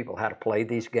teaching people how to play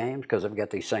these games because they've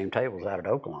got these same tables out at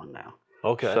Oaklawn now.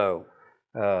 Okay. So,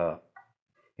 I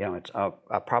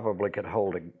probably could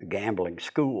hold a gambling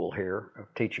school here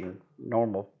of teaching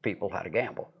normal people how to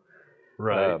gamble.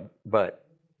 Right.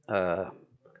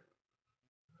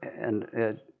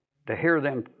 To hear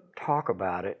them talk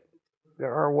about it,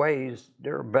 there are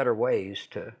better ways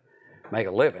to make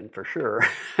a living for sure.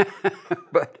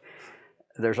 But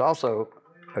there's also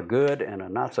a good and a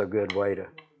not so good way to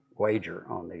wager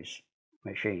on these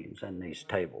machines and these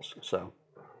tables. So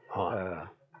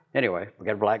anyway, we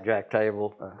got a blackjack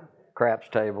table, craps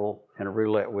table, and a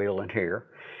roulette wheel in here.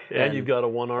 And you've got a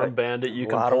one-armed bandit you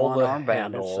can pull the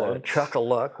handle on.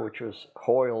 Chuck-a-luck, which was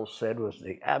Hoyle said was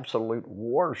the absolute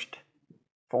worst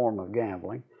form of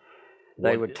gambling.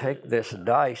 They would take this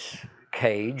dice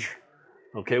cage.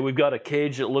 Okay, we've got a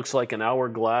cage that looks like an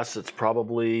hourglass. It's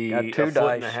probably a foot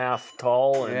and a half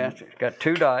tall. And yeah, it's got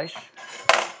 2 dice,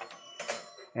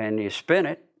 and you spin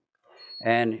it,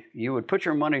 and you would put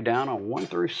your money down on 1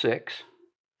 through 6.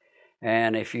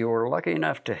 And if you were lucky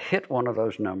enough to hit one of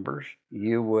those numbers,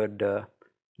 you would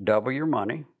double your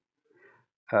money.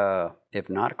 If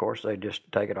not, of course, they'd just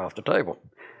take it off the table.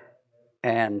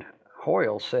 And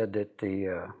Hoyle said that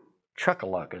the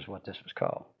Chuck-a-luck is what this was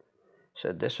called.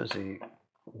 Said this was the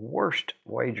worst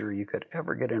wager you could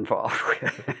ever get involved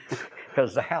with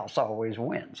because the house always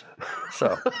wins.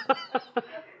 So,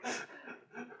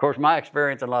 of course, my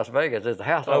experience in Las Vegas is the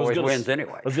house always wins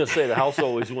anyway. I was going to say the house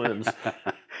always wins.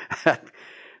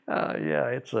 Yeah,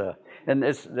 it's and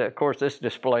this, of course, this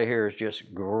display here is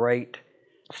just great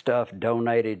stuff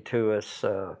donated to us.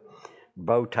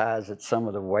 Bow ties that some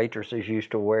of the waitresses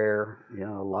used to wear. You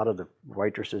know, a lot of the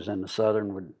waitresses in the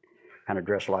Southern would kind of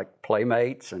dress like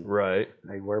playmates, and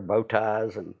they wear bow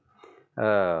ties, and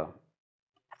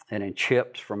in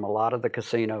chips from a lot of the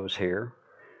casinos here,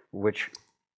 which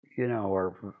you know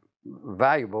are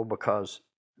valuable because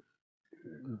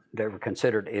they were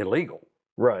considered illegal.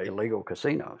 Illegal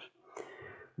casinos.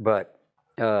 But,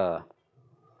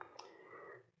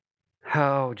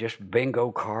 just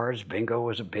bingo cards. Bingo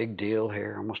was a big deal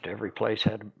here. Almost every place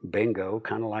had bingo,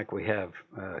 kind of like we have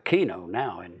Keno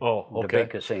now in the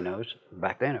big casinos.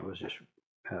 Back then it was just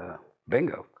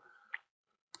bingo.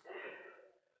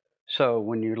 So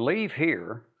when you leave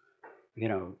here, you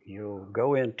know, you'll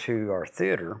go into our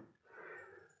theater,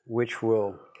 which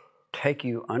will take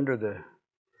you under the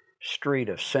street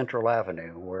of Central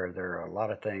Avenue, where there are a lot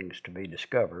of things to be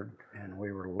discovered, and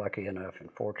we were lucky enough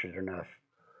and fortunate enough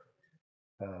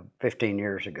 15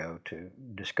 years ago to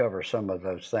discover some of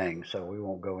those things. So we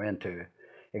won't go into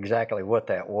exactly what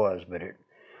that was, but it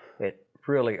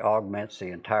really augments the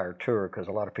entire tour because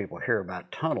a lot of people hear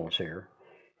about tunnels here,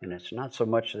 and it's not so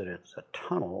much that it's a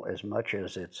tunnel as much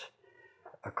as it's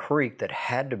a creek that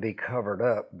had to be covered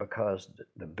up because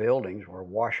the buildings were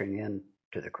washing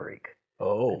into the creek.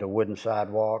 The wooden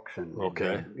sidewalks and,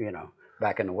 you know,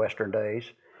 back in the Western days.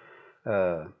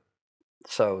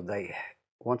 So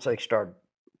once they started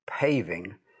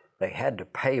paving, they had to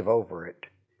pave over it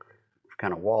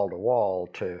kind of wall to wall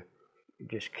to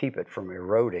just keep it from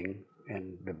eroding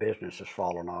and the business has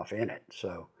fallen off in it.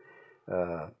 So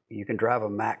you can drive a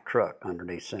Mack truck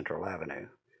underneath Central Avenue.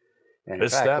 And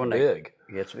it's that big?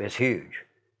 It's huge.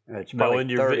 It's now in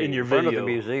your in front of the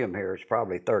museum here, it's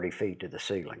probably 30 feet to the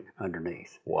ceiling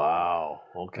underneath. Wow.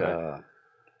 Okay.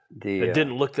 It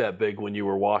didn't look that big when you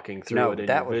were walking through it in your video.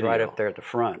 No, that was right up there at the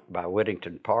front by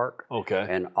Whittington Park. Okay.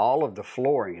 And all of the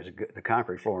flooring the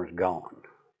concrete flooring is gone.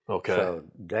 Okay. So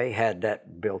they had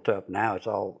that built up. Now it's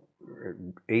all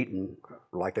eaten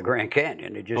like the Grand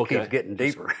Canyon. It just keeps getting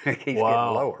deeper. It keeps getting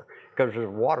lower because there's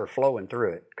water flowing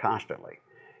through it constantly.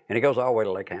 And it goes all the way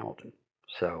to Lake Hamilton.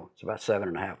 So it's about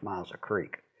 7.5 miles of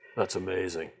creek. That's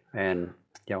amazing. And,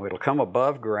 you know, it'll come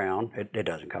above ground. It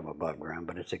doesn't come above ground,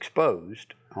 but it's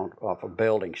exposed off of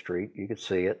Belding Street. You can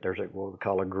see it. There's what we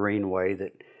call a greenway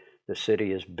that the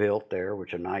city has built there,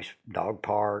 which are nice dog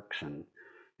parks and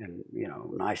you know,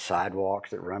 nice sidewalks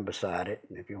that run beside it.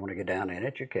 And if you want to get down in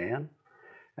it, you can.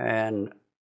 And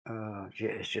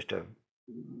it's just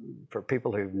for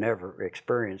people who've never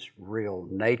experienced real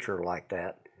nature like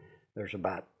that, there's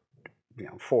about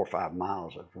 4 or 5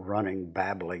 miles of running,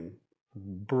 babbling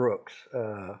brooks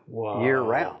year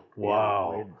round.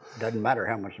 Wow. You know, it doesn't matter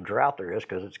how much drought there is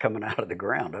because it's coming out of the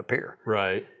ground up here.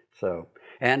 Right. So,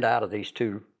 and out of these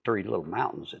 2-3 little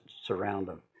mountains that surround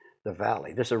the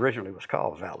valley. This originally was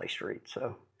called Valley Street.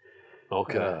 So,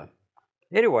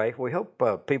 anyway, we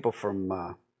hope people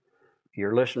from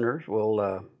your listeners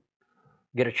will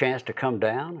get a chance to come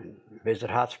down and visit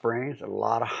Hot Springs. A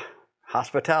lot of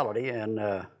hospitality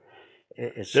and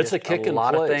it's just a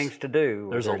lot of things to do.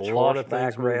 There's a lot of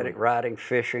things riding,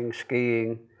 fishing,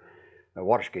 skiing,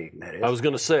 water skiing, that is. I was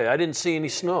going to say, I didn't see any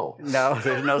snow. No,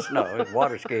 there's no snow. It's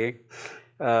water skiing.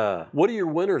 What are your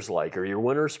winters like? Are your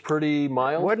winters pretty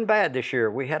mild? Wasn't bad this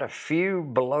year. We had a few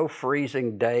below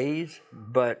freezing days,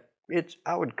 but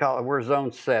I would call it, we're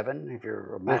zone 7 if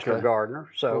you're a master gardener.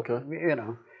 So, you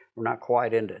know, we're not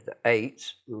quite into the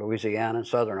 8s. Louisiana and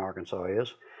southern Arkansas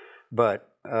is. But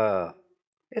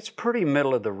it's pretty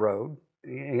middle of the road.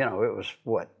 You know, it was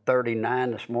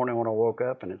 39 this morning when I woke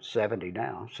up, and it's 70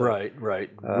 now. So, right.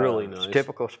 Really nice. It's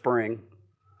typical spring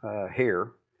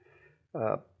here.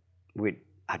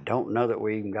 I don't know that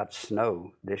we even got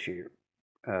snow this year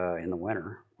in the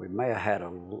winter. We may have had a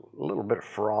little bit of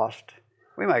frost.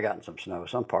 We may have gotten some snow.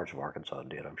 Some parts of Arkansas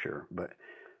did, I'm sure. But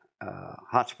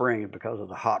Hot Springs, because of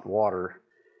the hot water,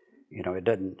 you know, it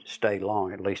doesn't stay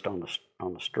long, at least on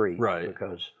the street, Right.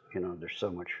 because you know there's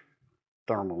so much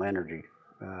thermal energy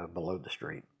below the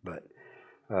street. But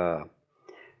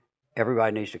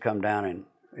everybody needs to come down and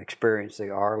experience the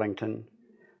Arlington.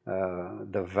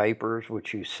 The Vapors,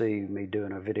 which you see me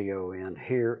doing a video in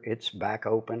here, it's back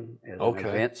open as an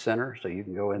event center, so you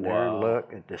can go in there and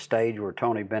look at the stage where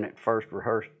Tony Bennett first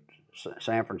rehearsed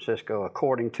San Francisco,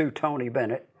 according to Tony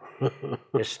Bennett,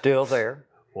 is still there.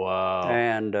 Wow.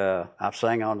 And I've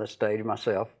sang on this stage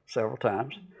myself several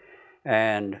times,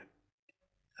 and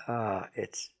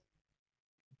it's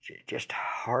just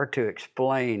hard to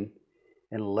explain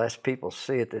unless people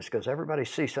see it because everybody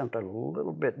sees something a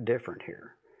little bit different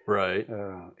here. Right.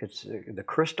 It's the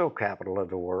crystal capital of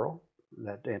the world.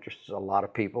 That interests a lot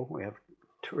of people. We have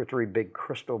 2 or 3 big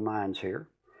crystal mines here.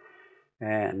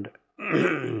 And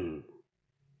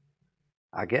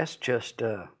I guess just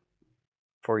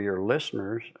for your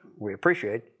listeners, we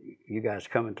appreciate you guys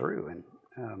coming through, and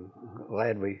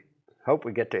hope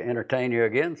we get to entertain you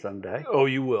again someday. Oh,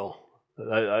 you will.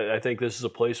 I think this is a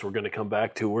place we're going to come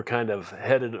back to. We're kind of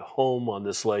headed home on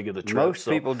this leg of the trip. Most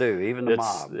people do, even the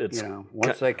mob. You know,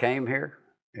 once they came here,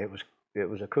 it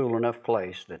was a cool enough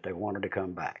place that they wanted to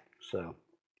come back. So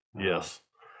yes.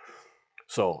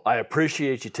 So I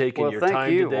appreciate you taking your time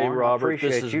today, Warren. Robert.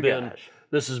 Guys.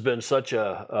 This has been such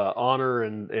a honor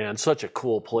and such a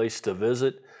cool place to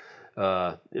visit.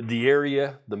 The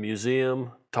area, the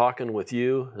museum, talking with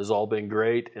you has all been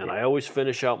great. And I always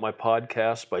finish out my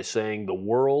podcast by saying the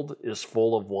world is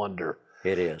full of wonder.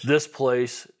 It is. This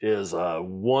place is a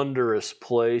wondrous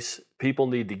place. People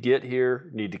need to get here,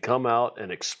 need to come out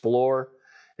and explore,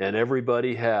 and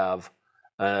everybody have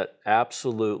an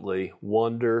absolutely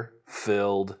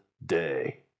wonder-filled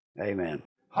day. Amen.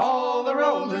 All the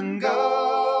roll and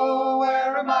go,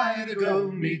 where am I to go?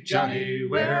 Meet Johnny,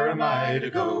 where am I to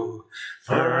go?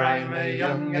 For I'm a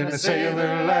young and a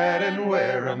sailor lad, and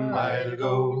where am I to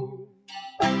go?